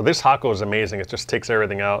 So this Hakko is amazing. It just takes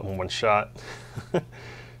everything out in one shot.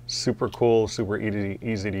 Super cool, super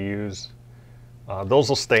easy to use. Those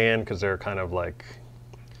will stay in because they're kind of like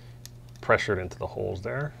pressured into the holes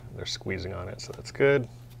there. They're squeezing on it, so that's good.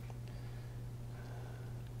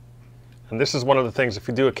 And this is one of the things, if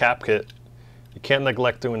you do a cap kit, you can't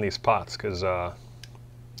neglect doing these pots because,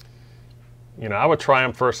 you know, I would try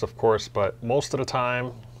them first, of course, but most of the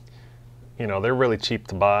time, you know, they're really cheap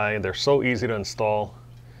to buy. They're so easy to install,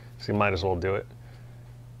 so you might as well do it.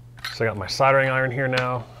 So I got my soldering iron here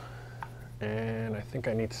now, and I think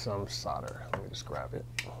I need some solder. Let me just grab it.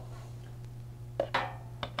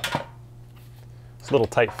 It's a little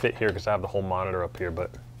tight fit here because I have the whole monitor up here,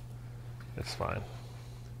 but it's fine.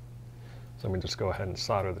 So let me just go ahead and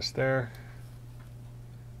solder this there.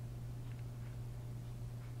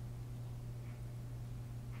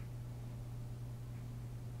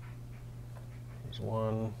 There's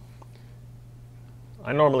one.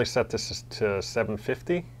 I normally set this to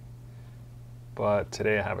 750, but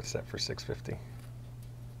today I have it set for 650.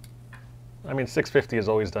 I mean, 650 has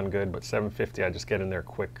always done good, but 750 I just get in there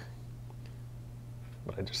quick.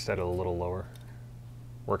 But I just set it a little lower.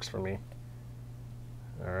 Works for me.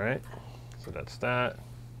 All right, so that's that.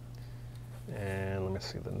 And let me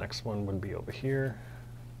see, the next one would be over here.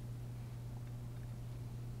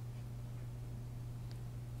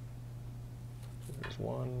 There's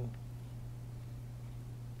one.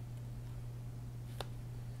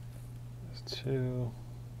 There's 2.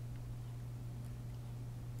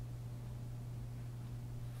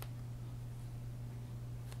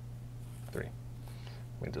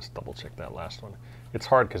 Let me just double check that last one. It's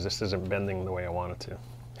hard because this isn't bending the way I want it to.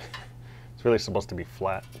 It's really supposed to be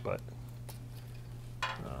flat, but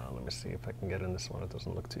let me see if I can get in this one. It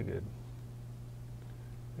doesn't look too good.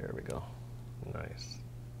 There we go. Nice.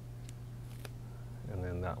 And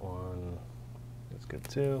then that one is good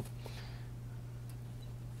too.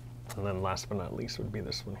 And then last but not least would be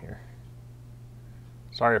this one here.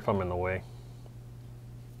 Sorry if I'm in the way.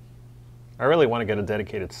 I really want to get a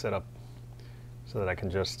dedicated setup so that I can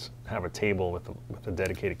just have a table with a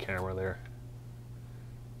dedicated camera there.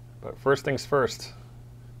 But first things first,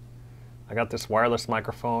 I got this wireless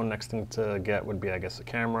microphone. Next thing to get would be, I guess, a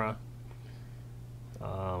camera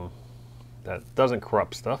that doesn't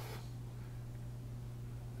corrupt stuff.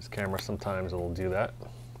 This camera, sometimes it'll do that.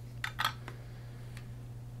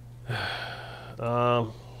 Let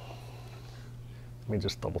me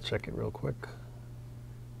just double check it real quick.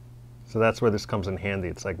 So that's where this comes in handy.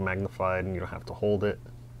 It's like magnified and you don't have to hold it.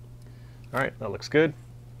 All right, that looks good.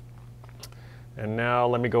 And now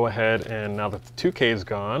let me go ahead, and now that the 2K is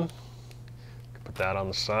gone, put that on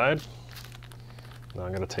the side. Now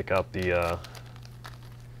I'm going to take out the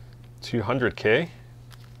 200K.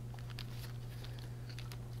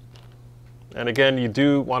 And again, you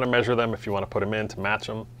do want to measure them if you want to put them in to match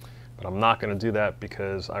them, but I'm not going to do that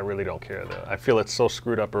because I really don't care. I feel it's so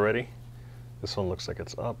screwed up already. This one looks like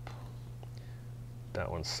it's up. That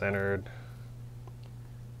one's centered.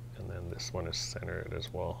 And then this one is centered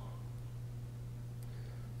as well.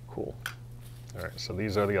 Cool. All right, so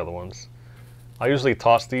these are the other ones. I usually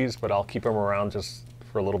toss these, but I'll keep them around just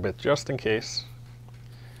for a little bit, just in case.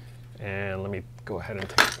 And let me go ahead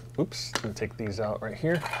and take these out right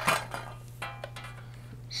here.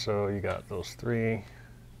 So you got those three.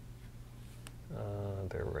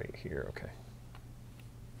 They're right here, okay.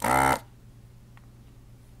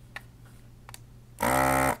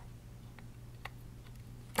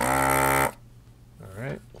 All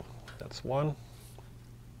right, that's one.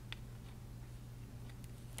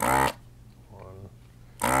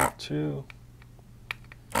 Two.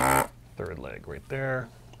 Third leg right there.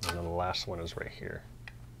 And then the last one is right here.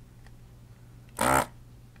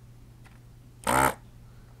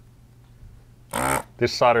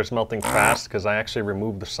 This solder is melting fast because I actually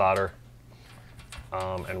removed the solder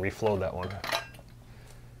and reflowed that one.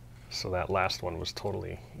 So that last one was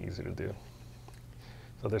totally easy to do.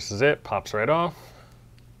 So this is it, pops right off.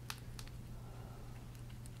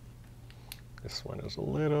 This one is a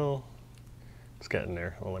little, it's getting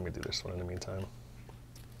there. Well, let me do this one in the meantime.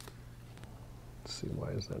 Let's see, why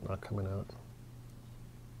is that not coming out?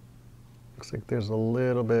 Looks like there's a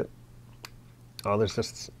little bit, oh, there's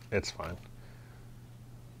just, it's fine.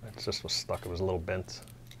 It just was stuck, it was a little bent.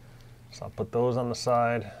 So I'll put those on the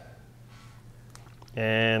side.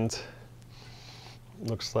 And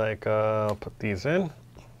looks like I'll put these in.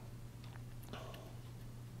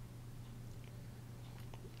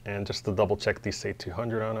 And just to double check, these say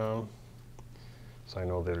 200 on them. So I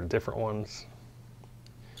know they're different ones.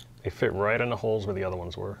 They fit right in the holes where the other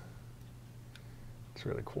ones were. It's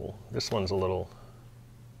really cool. This one's a little,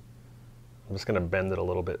 I'm just gonna bend it a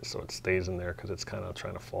little bit so it stays in there because it's kind of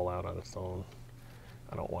trying to fall out on its own.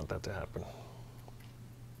 I don't want that to happen.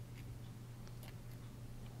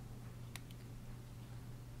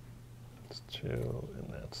 That's 2 and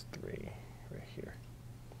that's 3 right here.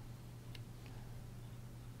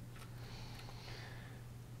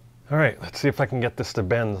 All right, let's see if I can get this to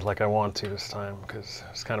bend like I want to this time, because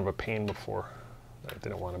it's kind of a pain before. I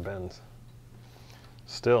didn't want to bend.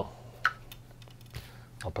 Still,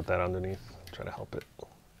 I'll put that underneath, try to help it. All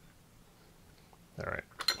right.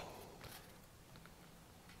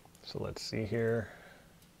 So let's see here.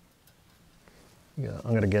 Yeah,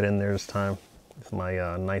 I'm gonna get in there this time with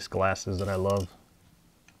my nice glasses that I love. You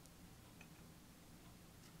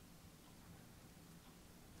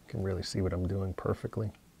can really see what I'm doing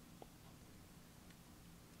perfectly.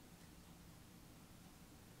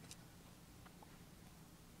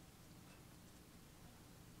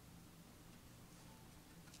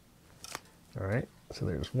 All right, so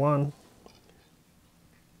there's one.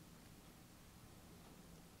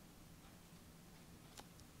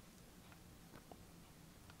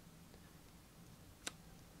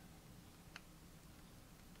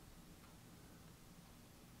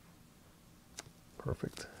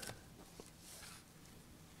 Perfect.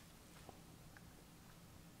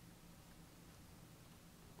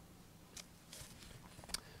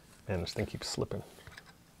 Man, this thing keeps slipping.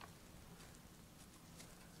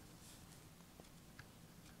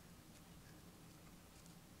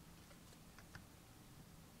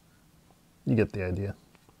 You get the idea.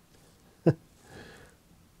 Let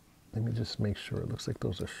me just make sure. It looks like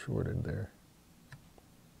those are shorted there.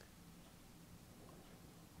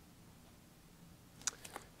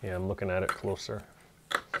 Yeah, I'm looking at it closer.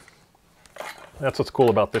 That's what's cool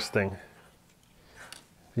about this thing.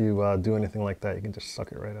 If you do anything like that, you can just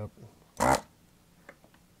suck it right up.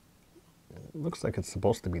 Looks like it's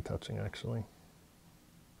supposed to be touching, actually.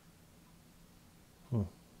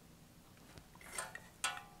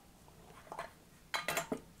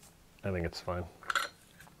 I think it's fine.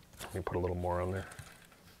 Let me put a little more on there.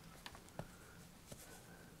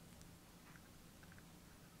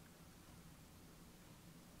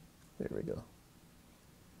 There we go.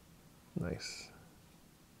 Nice.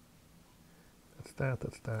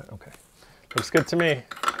 That's that. Okay. Looks good to me.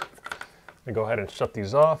 Let me go ahead and shut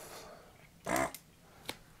these off.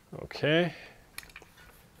 Okay.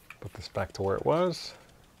 Put this back to where it was.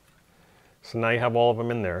 So now you have all of them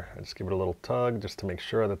in there. I just give it a little tug just to make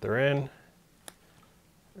sure that they're in.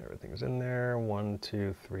 Everything's in there. 1,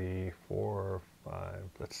 2, 3, 4, 5.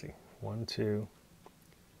 Let's see. 1, 2.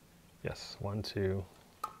 Yes, 1, 2,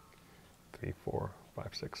 3, 4, 5,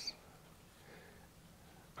 6.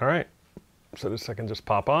 All right. So this I can just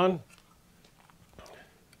pop on.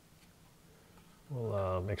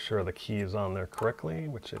 We'll make sure the key is on there correctly,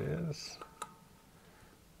 which it is.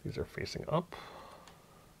 These are facing up.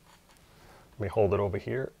 Let me hold it over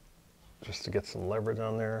here just to get some leverage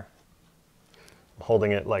on there. I'm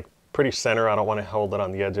holding it like pretty center. I don't want to hold it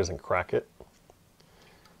on the edges and crack it.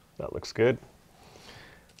 That looks good.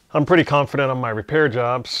 I'm pretty confident on my repair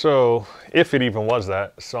job, so if it even was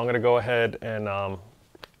that. So I'm going to go ahead and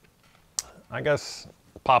I guess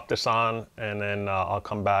pop this on, and then I'll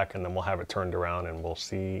come back and then we'll have it turned around and we'll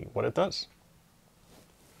see what it does.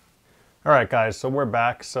 All right, guys, so we're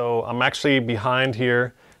back. So I'm actually behind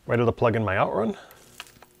here, ready to plug in my outrun.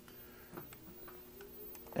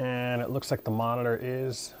 And it looks like the monitor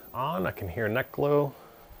is on. I can hear neck glow.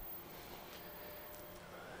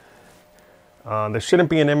 There shouldn't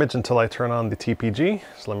be an image until I turn on the TPG.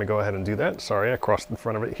 So let me go ahead and do that. Sorry, I crossed in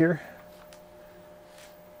front of it here.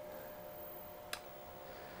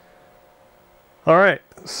 All right,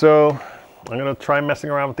 so I'm gonna try messing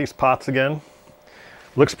around with these pots again.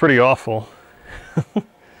 Looks pretty awful. I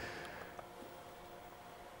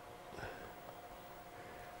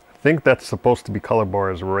think that's supposed to be color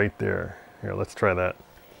bars right there. Here, let's try that.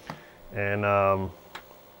 And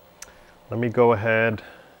let me go ahead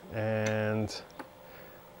and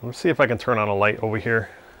let's see if I can turn on a light over here,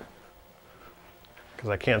 because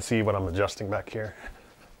I can't see what I'm adjusting back here.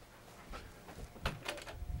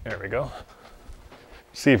 There we go.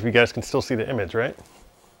 See if you guys can still see the image, right?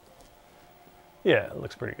 Yeah, it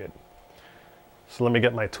looks pretty good. So let me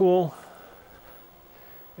get my tool,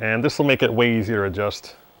 and this will make it way easier to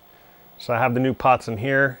adjust. So I have the new pots in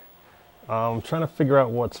here. I'm trying to figure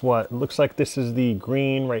out what's what. It looks like this is the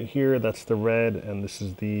green right here, that's the red, and this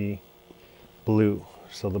is the blue.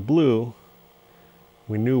 So the blue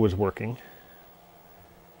we knew was working.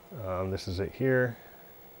 This is it here.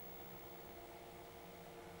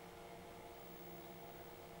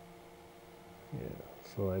 Yeah,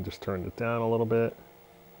 so I just turned it down a little bit.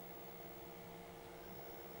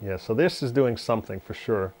 Yeah, so this is doing something for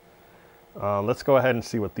sure. Let's go ahead and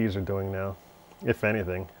see what these are doing now, if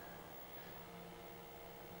anything.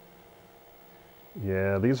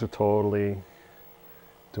 Yeah, these are totally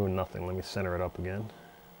doing nothing. Let me center it up again.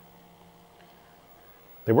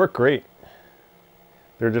 They work great.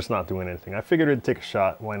 They're just not doing anything. I figured it'd take a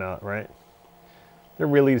shot. Why not, right? They're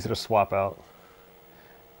really easy to swap out.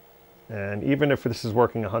 And even if this is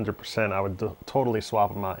working 100%, I would totally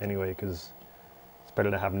swap them out anyway, because it's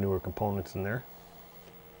better to have newer components in there.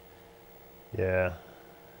 Yeah.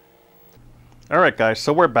 All right, guys,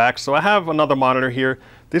 so we're back. So I have another monitor here.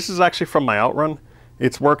 This is actually from my Outrun.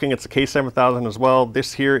 It's working. It's a K7000 as well.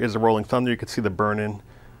 This here is a Rolling Thunder. You can see the burn-in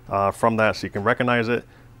from that, so you can recognize it.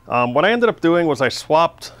 What I ended up doing was I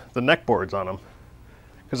swapped the neck boards on them,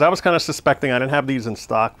 because I was kind of suspecting I didn't have these in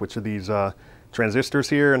stock, which are these transistors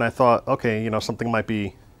here, and I thought, okay, you know, something might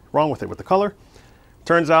be wrong with it with the color.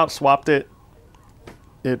 Turns out, swapped it.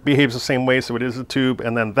 It behaves the same way, so it is a tube,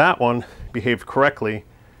 and then that one behaved correctly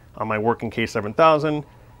on my working K7000.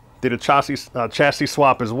 Did a chassis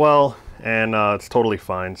swap as well, and it's totally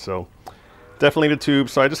fine. So definitely the tube.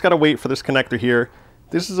 So I just got to wait for this connector here.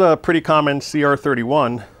 This is a pretty common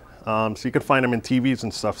CR31, so you can find them in TVs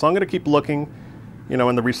and stuff. So I'm going to keep looking, you know,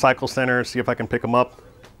 in the recycle center, see if I can pick them up.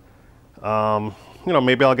 You know,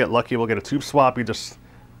 maybe I'll get lucky. We'll get a tube swap. You just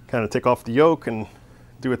kind of take off the yoke and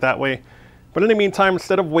do it that way. But in the meantime,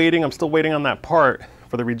 instead of waiting, I'm still waiting on that part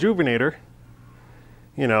for the rejuvenator.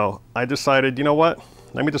 You know, I decided, you know what?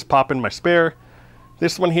 Let me just pop in my spare.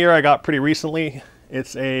 This one here I got pretty recently.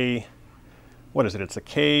 It's a, what is it? It's a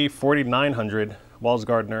K4900 Walls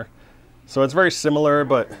Gardner. So it's very similar,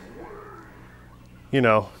 but, you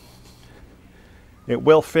know, it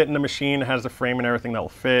will fit in the machine. It has the frame and everything that will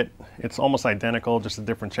fit. It's almost identical, just a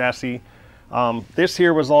different chassis. This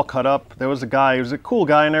here was all cut up. There was a guy, he was a cool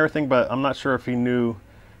guy and everything, but I'm not sure if he knew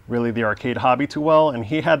really the arcade hobby too well, and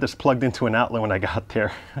he had this plugged into an outlet when I got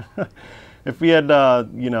there. If we had,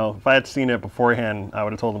 you know, if I had seen it beforehand, I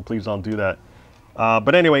would have told him, please don't do that.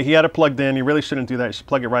 But anyway, he had it plugged in. You really shouldn't do that. You should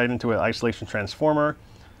plug it right into an isolation transformer.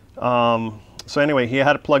 So anyway, he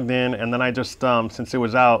had it plugged in, and then I just, since it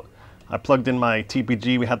was out, I plugged in my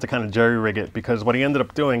TPG. We had to kind of jerry rig it, because what he ended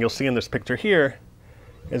up doing, you'll see in this picture here,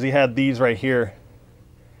 is he had these right here,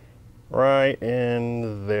 right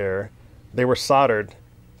in there. They were soldered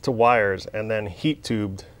to wires and then heat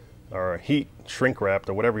tubed, or heat shrink wrapped,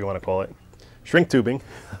 or whatever you want to call it, shrink tubing,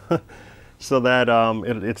 so that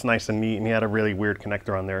it's nice and neat. And he had a really weird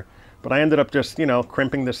connector on there. But I ended up just, you know,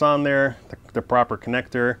 crimping this on there, the proper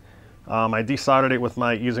connector. I desoldered it with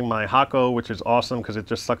using my Hako, which is awesome because it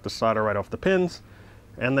just sucked the solder right off the pins.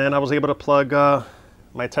 And then I was able to plug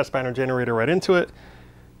my test pattern generator right into it,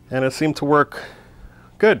 and it seemed to work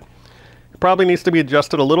good. It probably needs to be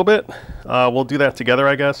adjusted a little bit. We'll do that together,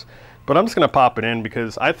 I guess. But I'm just going to pop it in,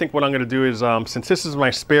 because I think what I'm going to do is, since this is my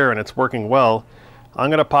spare and it's working well, I'm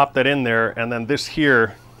going to pop that in there, and then this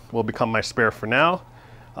here will become my spare for now.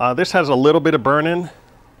 This has a little bit of burn-in.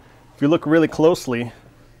 If you look really closely,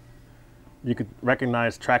 you could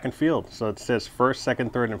recognize track and field. So it says first,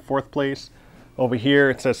 second, third, and fourth place. Over here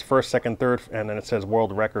it says first, second, third, and then it says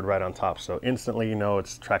world record right on top. So instantly you know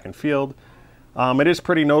it's track and field. It is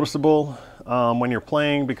pretty noticeable when you're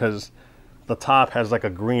playing, because the top has like a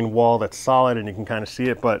green wall that's solid and you can kind of see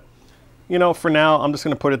it. But you know, for now I'm just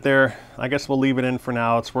going to put it there. I guess we'll leave it in for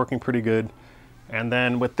now. It's working pretty good. And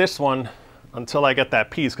then with this one, until I get that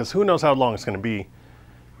piece, because who knows how long it's going to be.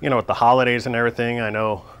 You know, with the holidays and everything, I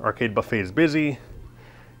know Arcade Buffet is busy.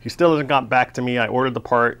 He still hasn't got back to me. I ordered the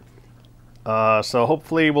part. So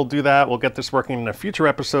hopefully we'll do that. We'll get this working in a future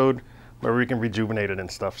episode where we can rejuvenate it and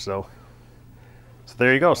stuff. So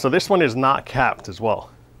there you go. So this one is not capped as well.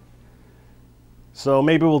 So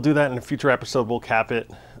maybe we'll do that in a future episode. We'll cap it.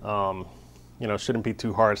 You know, it shouldn't be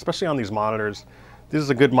too hard, especially on these monitors. This is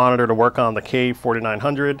a good monitor to work on, the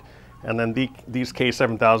K4900. And then these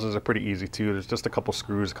K7000s are pretty easy too. There's just a couple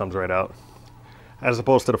screws, it comes right out. As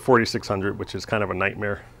opposed to the 4600, which is kind of a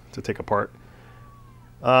nightmare to take apart.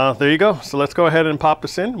 There you go. So let's go ahead and pop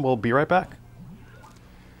this in. We'll be right back.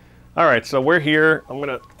 All right, so we're here. I'm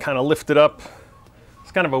gonna kind of lift it up.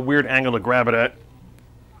 It's kind of a weird angle to grab it at.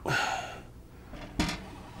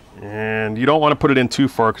 And you don't want to put it in too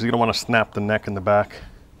far, because you don't want to snap the neck in the back.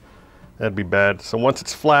 That'd be bad. So once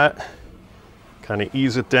it's flat, kind of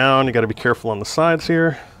ease it down. You got to be careful on the sides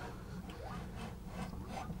here.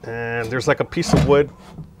 And there's like a piece of wood.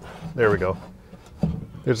 There we go.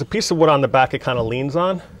 There's a piece of wood on the back it kind of leans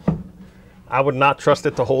on. I would not trust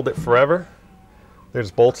it to hold it forever.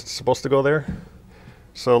 There's bolts that's supposed to go there.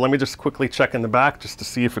 So let me just quickly check in the back just to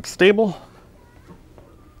see if it's stable.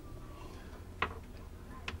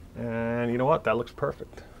 And you know what? That looks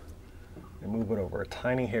perfect. And move it over a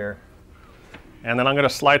tiny hair. And then I'm going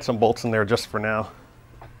to slide some bolts in there just for now.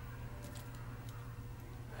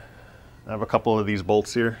 I have a couple of these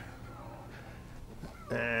bolts here.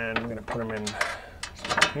 And I'm going to put them in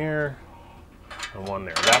here and one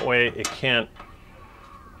there. That way it can't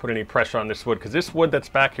put any pressure on this wood, because this wood that's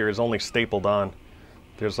back here is only stapled on.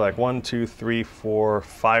 There's like 1, 2, 3, 4,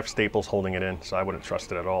 5 staples holding it in, so I wouldn't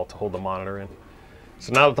trust it at all to hold the monitor in.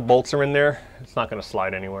 So now that the bolts are in there, it's not going to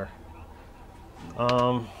slide anywhere.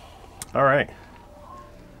 All right.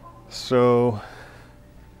 So,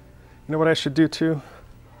 you know what I should do too?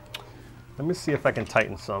 Let me see if I can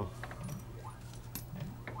tighten some.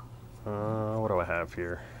 What do I have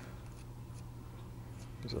here?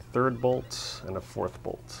 There's a third bolt and a fourth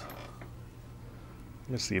bolt.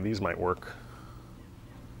 Let me see, these might work.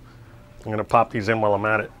 I'm going to pop these in while I'm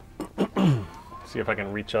at it. See if I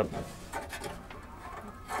can reach up.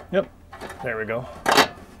 Yep, there we go.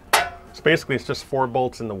 So basically it's just 4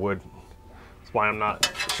 bolts in the wood. That's why I'm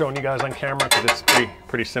not showing you guys on camera, because it's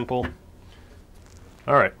pretty simple.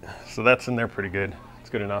 All right, so that's in there pretty good. It's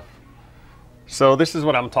good enough. So this is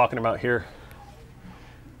what I'm talking about here.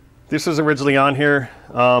 This is originally on here.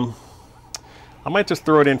 I might just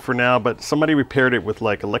throw it in for now, but somebody repaired it with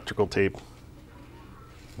like electrical tape.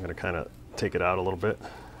 I'm gonna kind of take it out a little bit.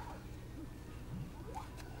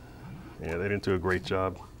 Yeah, they didn't do a great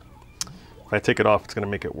job. If I take it off, it's gonna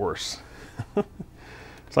make it worse. So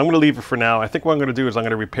I'm gonna leave it for now. I think what I'm gonna do is I'm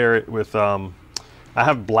gonna repair it with, I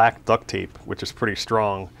have black duct tape, which is pretty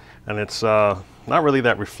strong, and it's not really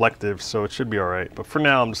that reflective, so it should be all right. But for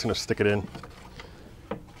now, I'm just gonna stick it in.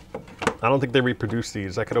 I don't think they reproduce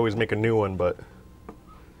these. I could always make a new one, but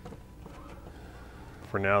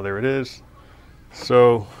for now, there it is.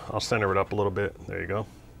 So I'll center it up a little bit. There you go.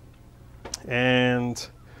 And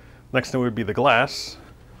next thing would be the glass.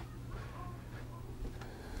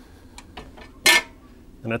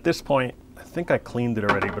 And at this point, I think I cleaned it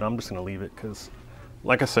already, but I'm just gonna leave it because,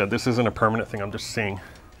 like I said, this isn't a permanent thing. I'm just seeing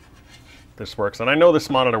if this works. And I know this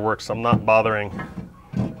monitor works, so I'm not bothering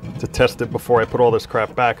to test it before I put all this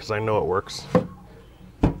crap back because I know it works.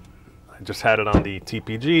 I just had it on the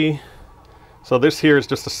TPG. So this here is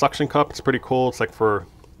just a suction cup. It's pretty cool. It's like for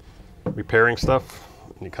repairing stuff.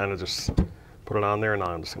 And you kind of just put it on there, and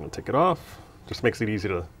I'm just gonna take it off. Just makes it easy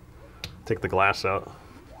to take the glass out.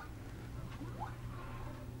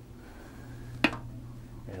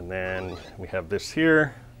 And then we have this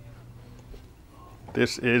here.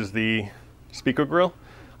 This is the speaker grill.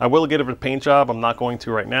 I will give it a paint job. I'm not going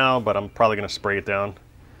to right now, but I'm probably going to spray it down.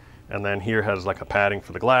 And then here has like a padding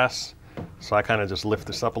for the glass. So I kind of just lift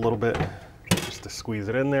this up a little bit just to squeeze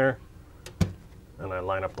it in there. And I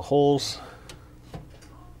line up the holes.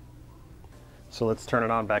 So let's turn it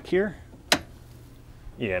on back here.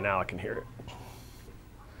 Yeah, now I can hear it.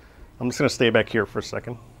 I'm just going to stay back here for a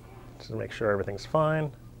second just to make sure everything's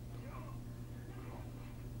fine.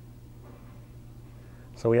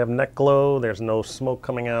 So we have neck glow, there's no smoke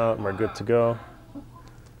coming out, and we're good to go.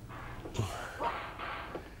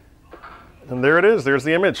 And there it is, there's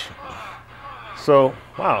the image. So,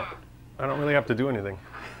 wow, I don't really have to do anything.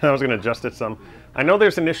 I was gonna adjust it some. I know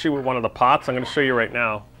there's an issue with one of the pots, I'm gonna show you right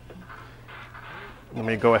now. Let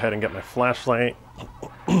me go ahead and get my flashlight.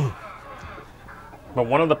 But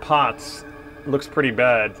one of the pots looks pretty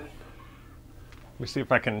bad. Let me see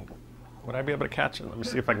if I can, would I be able to catch it? Let me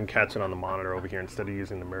see if I can catch it on the monitor over here instead of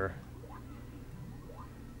using the mirror.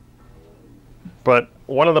 But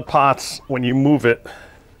one of the pots, when you move it,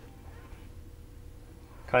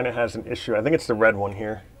 kind of has an issue. I think it's the red one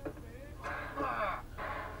here.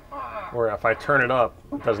 Where if I turn it up,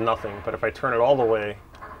 it does nothing. But if I turn it all the way,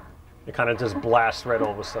 it kind of just blasts red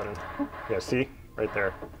all of a sudden. Yeah, see? Right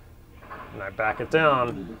there. And I back it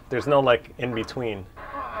down, there's no like in between.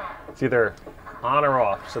 It's either on or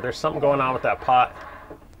off. So there's something going on with that pot.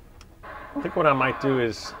 I think what I might do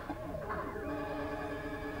is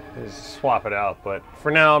swap it out, but for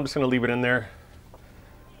now I'm just going to leave it in there.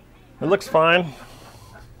 It looks fine.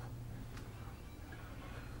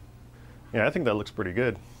 Yeah, I think that looks pretty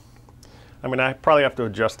good. I mean, I probably have to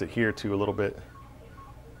adjust it here too a little bit.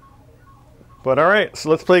 But all right, so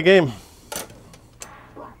let's play a game.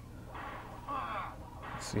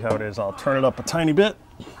 Let's see how it is. I'll turn it up a tiny bit.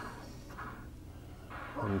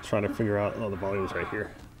 I'm trying to figure out, oh, the volume's right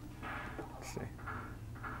here. Let's see.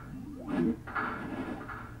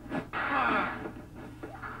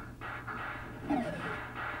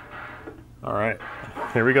 All right,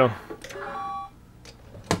 here we go.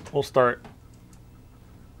 We'll start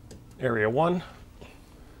area 1.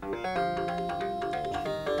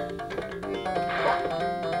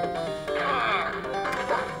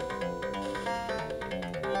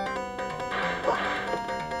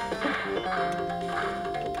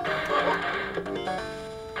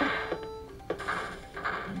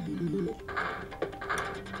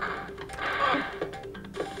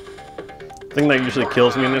 The thing that usually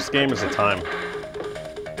kills me in this game is the time.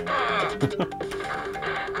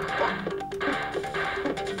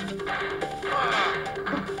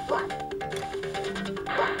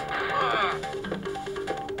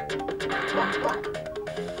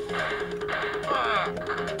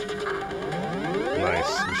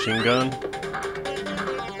 Nice machine gun.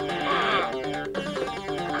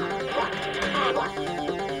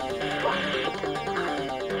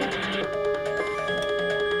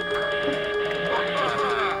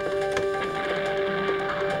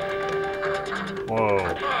 Whoa,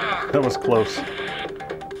 that was close.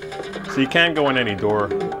 So you can't go in any door.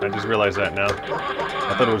 I just realized that now.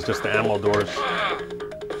 I thought it was just the ammo doors.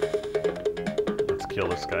 Let's kill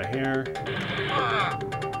this guy here.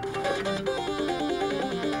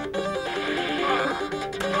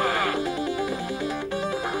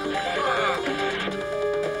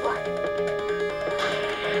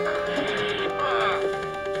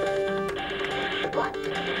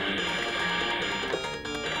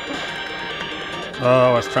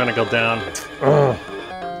 Oh, I was trying to go down.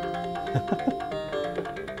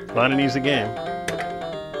 Not an easy game.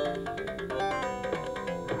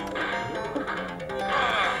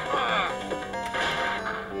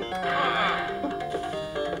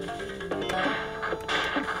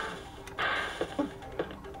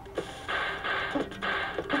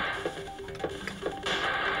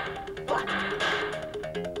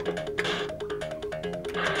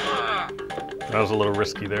 That was a little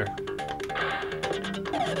risky there.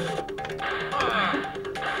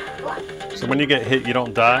 So when you get hit, you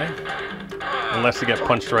don't die unless you get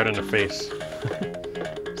punched right in the face.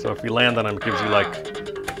 So if you land on him, it gives you like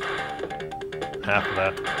half of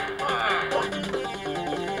that.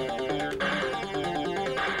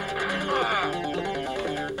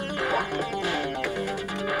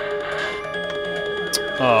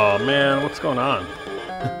 Oh man, what's going on?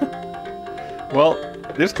 Well,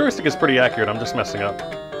 this joystick is pretty accurate, I'm just messing up.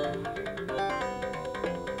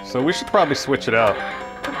 So we should probably switch it out.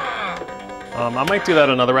 I might do that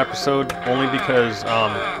another episode, only because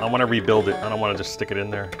I want to rebuild it. I don't want to just stick it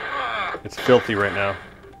in there. It's filthy right now.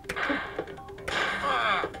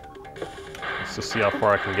 Let's just see how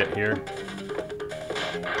far I can get here.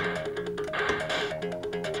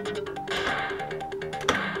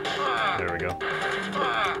 There we go.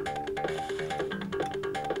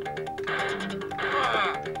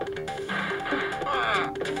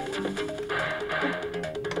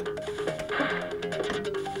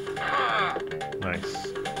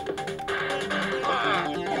 Nice.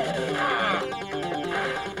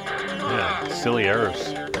 Yeah, silly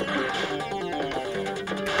errors.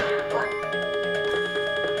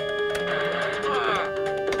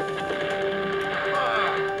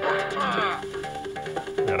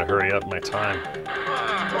 Gotta hurry up my time.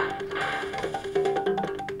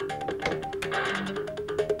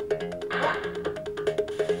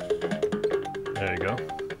 There you go.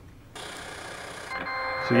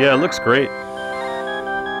 So yeah, it looks great.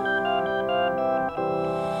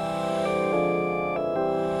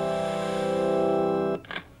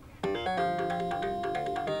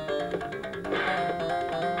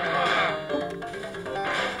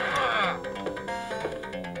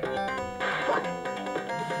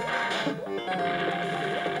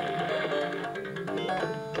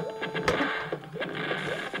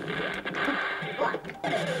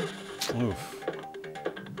 Oof.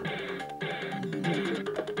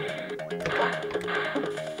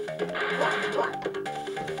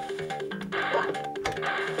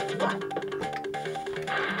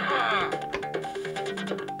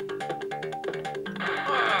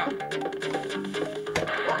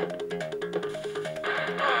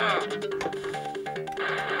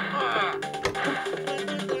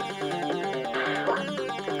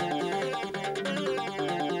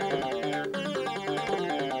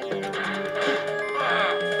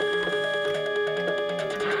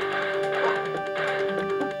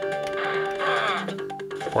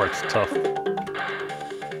 Part's tough.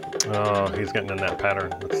 Oh, he's getting in that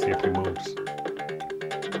pattern. Let's see if he moves.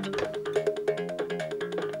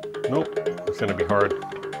 Nope, it's gonna be hard.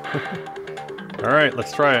 All right,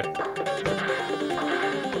 let's try it.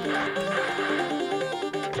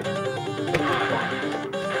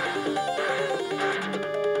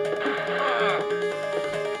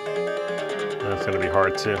 That's gonna be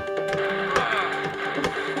hard too.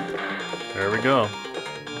 There we go.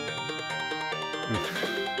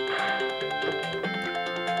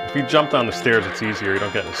 If you jump down the stairs, it's easier. You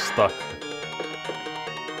don't get stuck.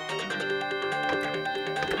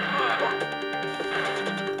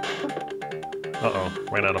 Uh-oh,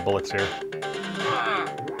 ran out of bullets here.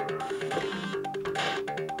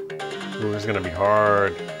 Ooh, this is gonna be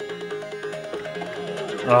hard.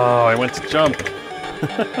 Oh, I went to jump.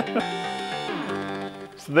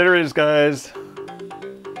 So there it is, guys.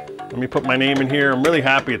 Let me put my name in here. I'm really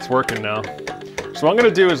happy it's working now. So what I'm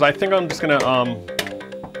gonna do is I think I'm just gonna,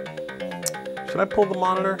 should I pull the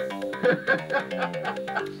monitor?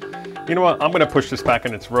 You know what, I'm gonna push this back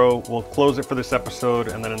in its row. We'll close it for this episode,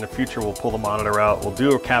 and then in the future we'll pull the monitor out. We'll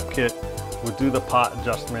do a cap kit, we'll do the pot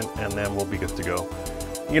adjustment, and then we'll be good to go.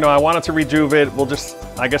 You know, I wanted to rejuve it. We'll just,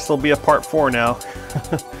 I guess there'll be a part 4 now.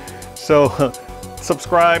 So,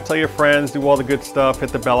 subscribe, tell your friends, do all the good stuff,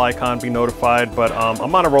 hit the bell icon, be notified. But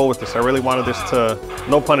I'm on a roll with this. I really wanted this to,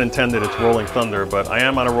 no pun intended, it's rolling thunder, but I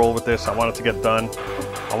am on a roll with this. I want it to get done.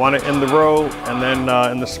 I want it in the row, and then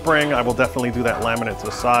in the spring, I will definitely do that laminate to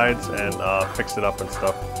the sides and fix it up and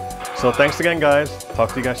stuff. So thanks again, guys.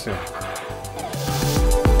 Talk to you guys soon.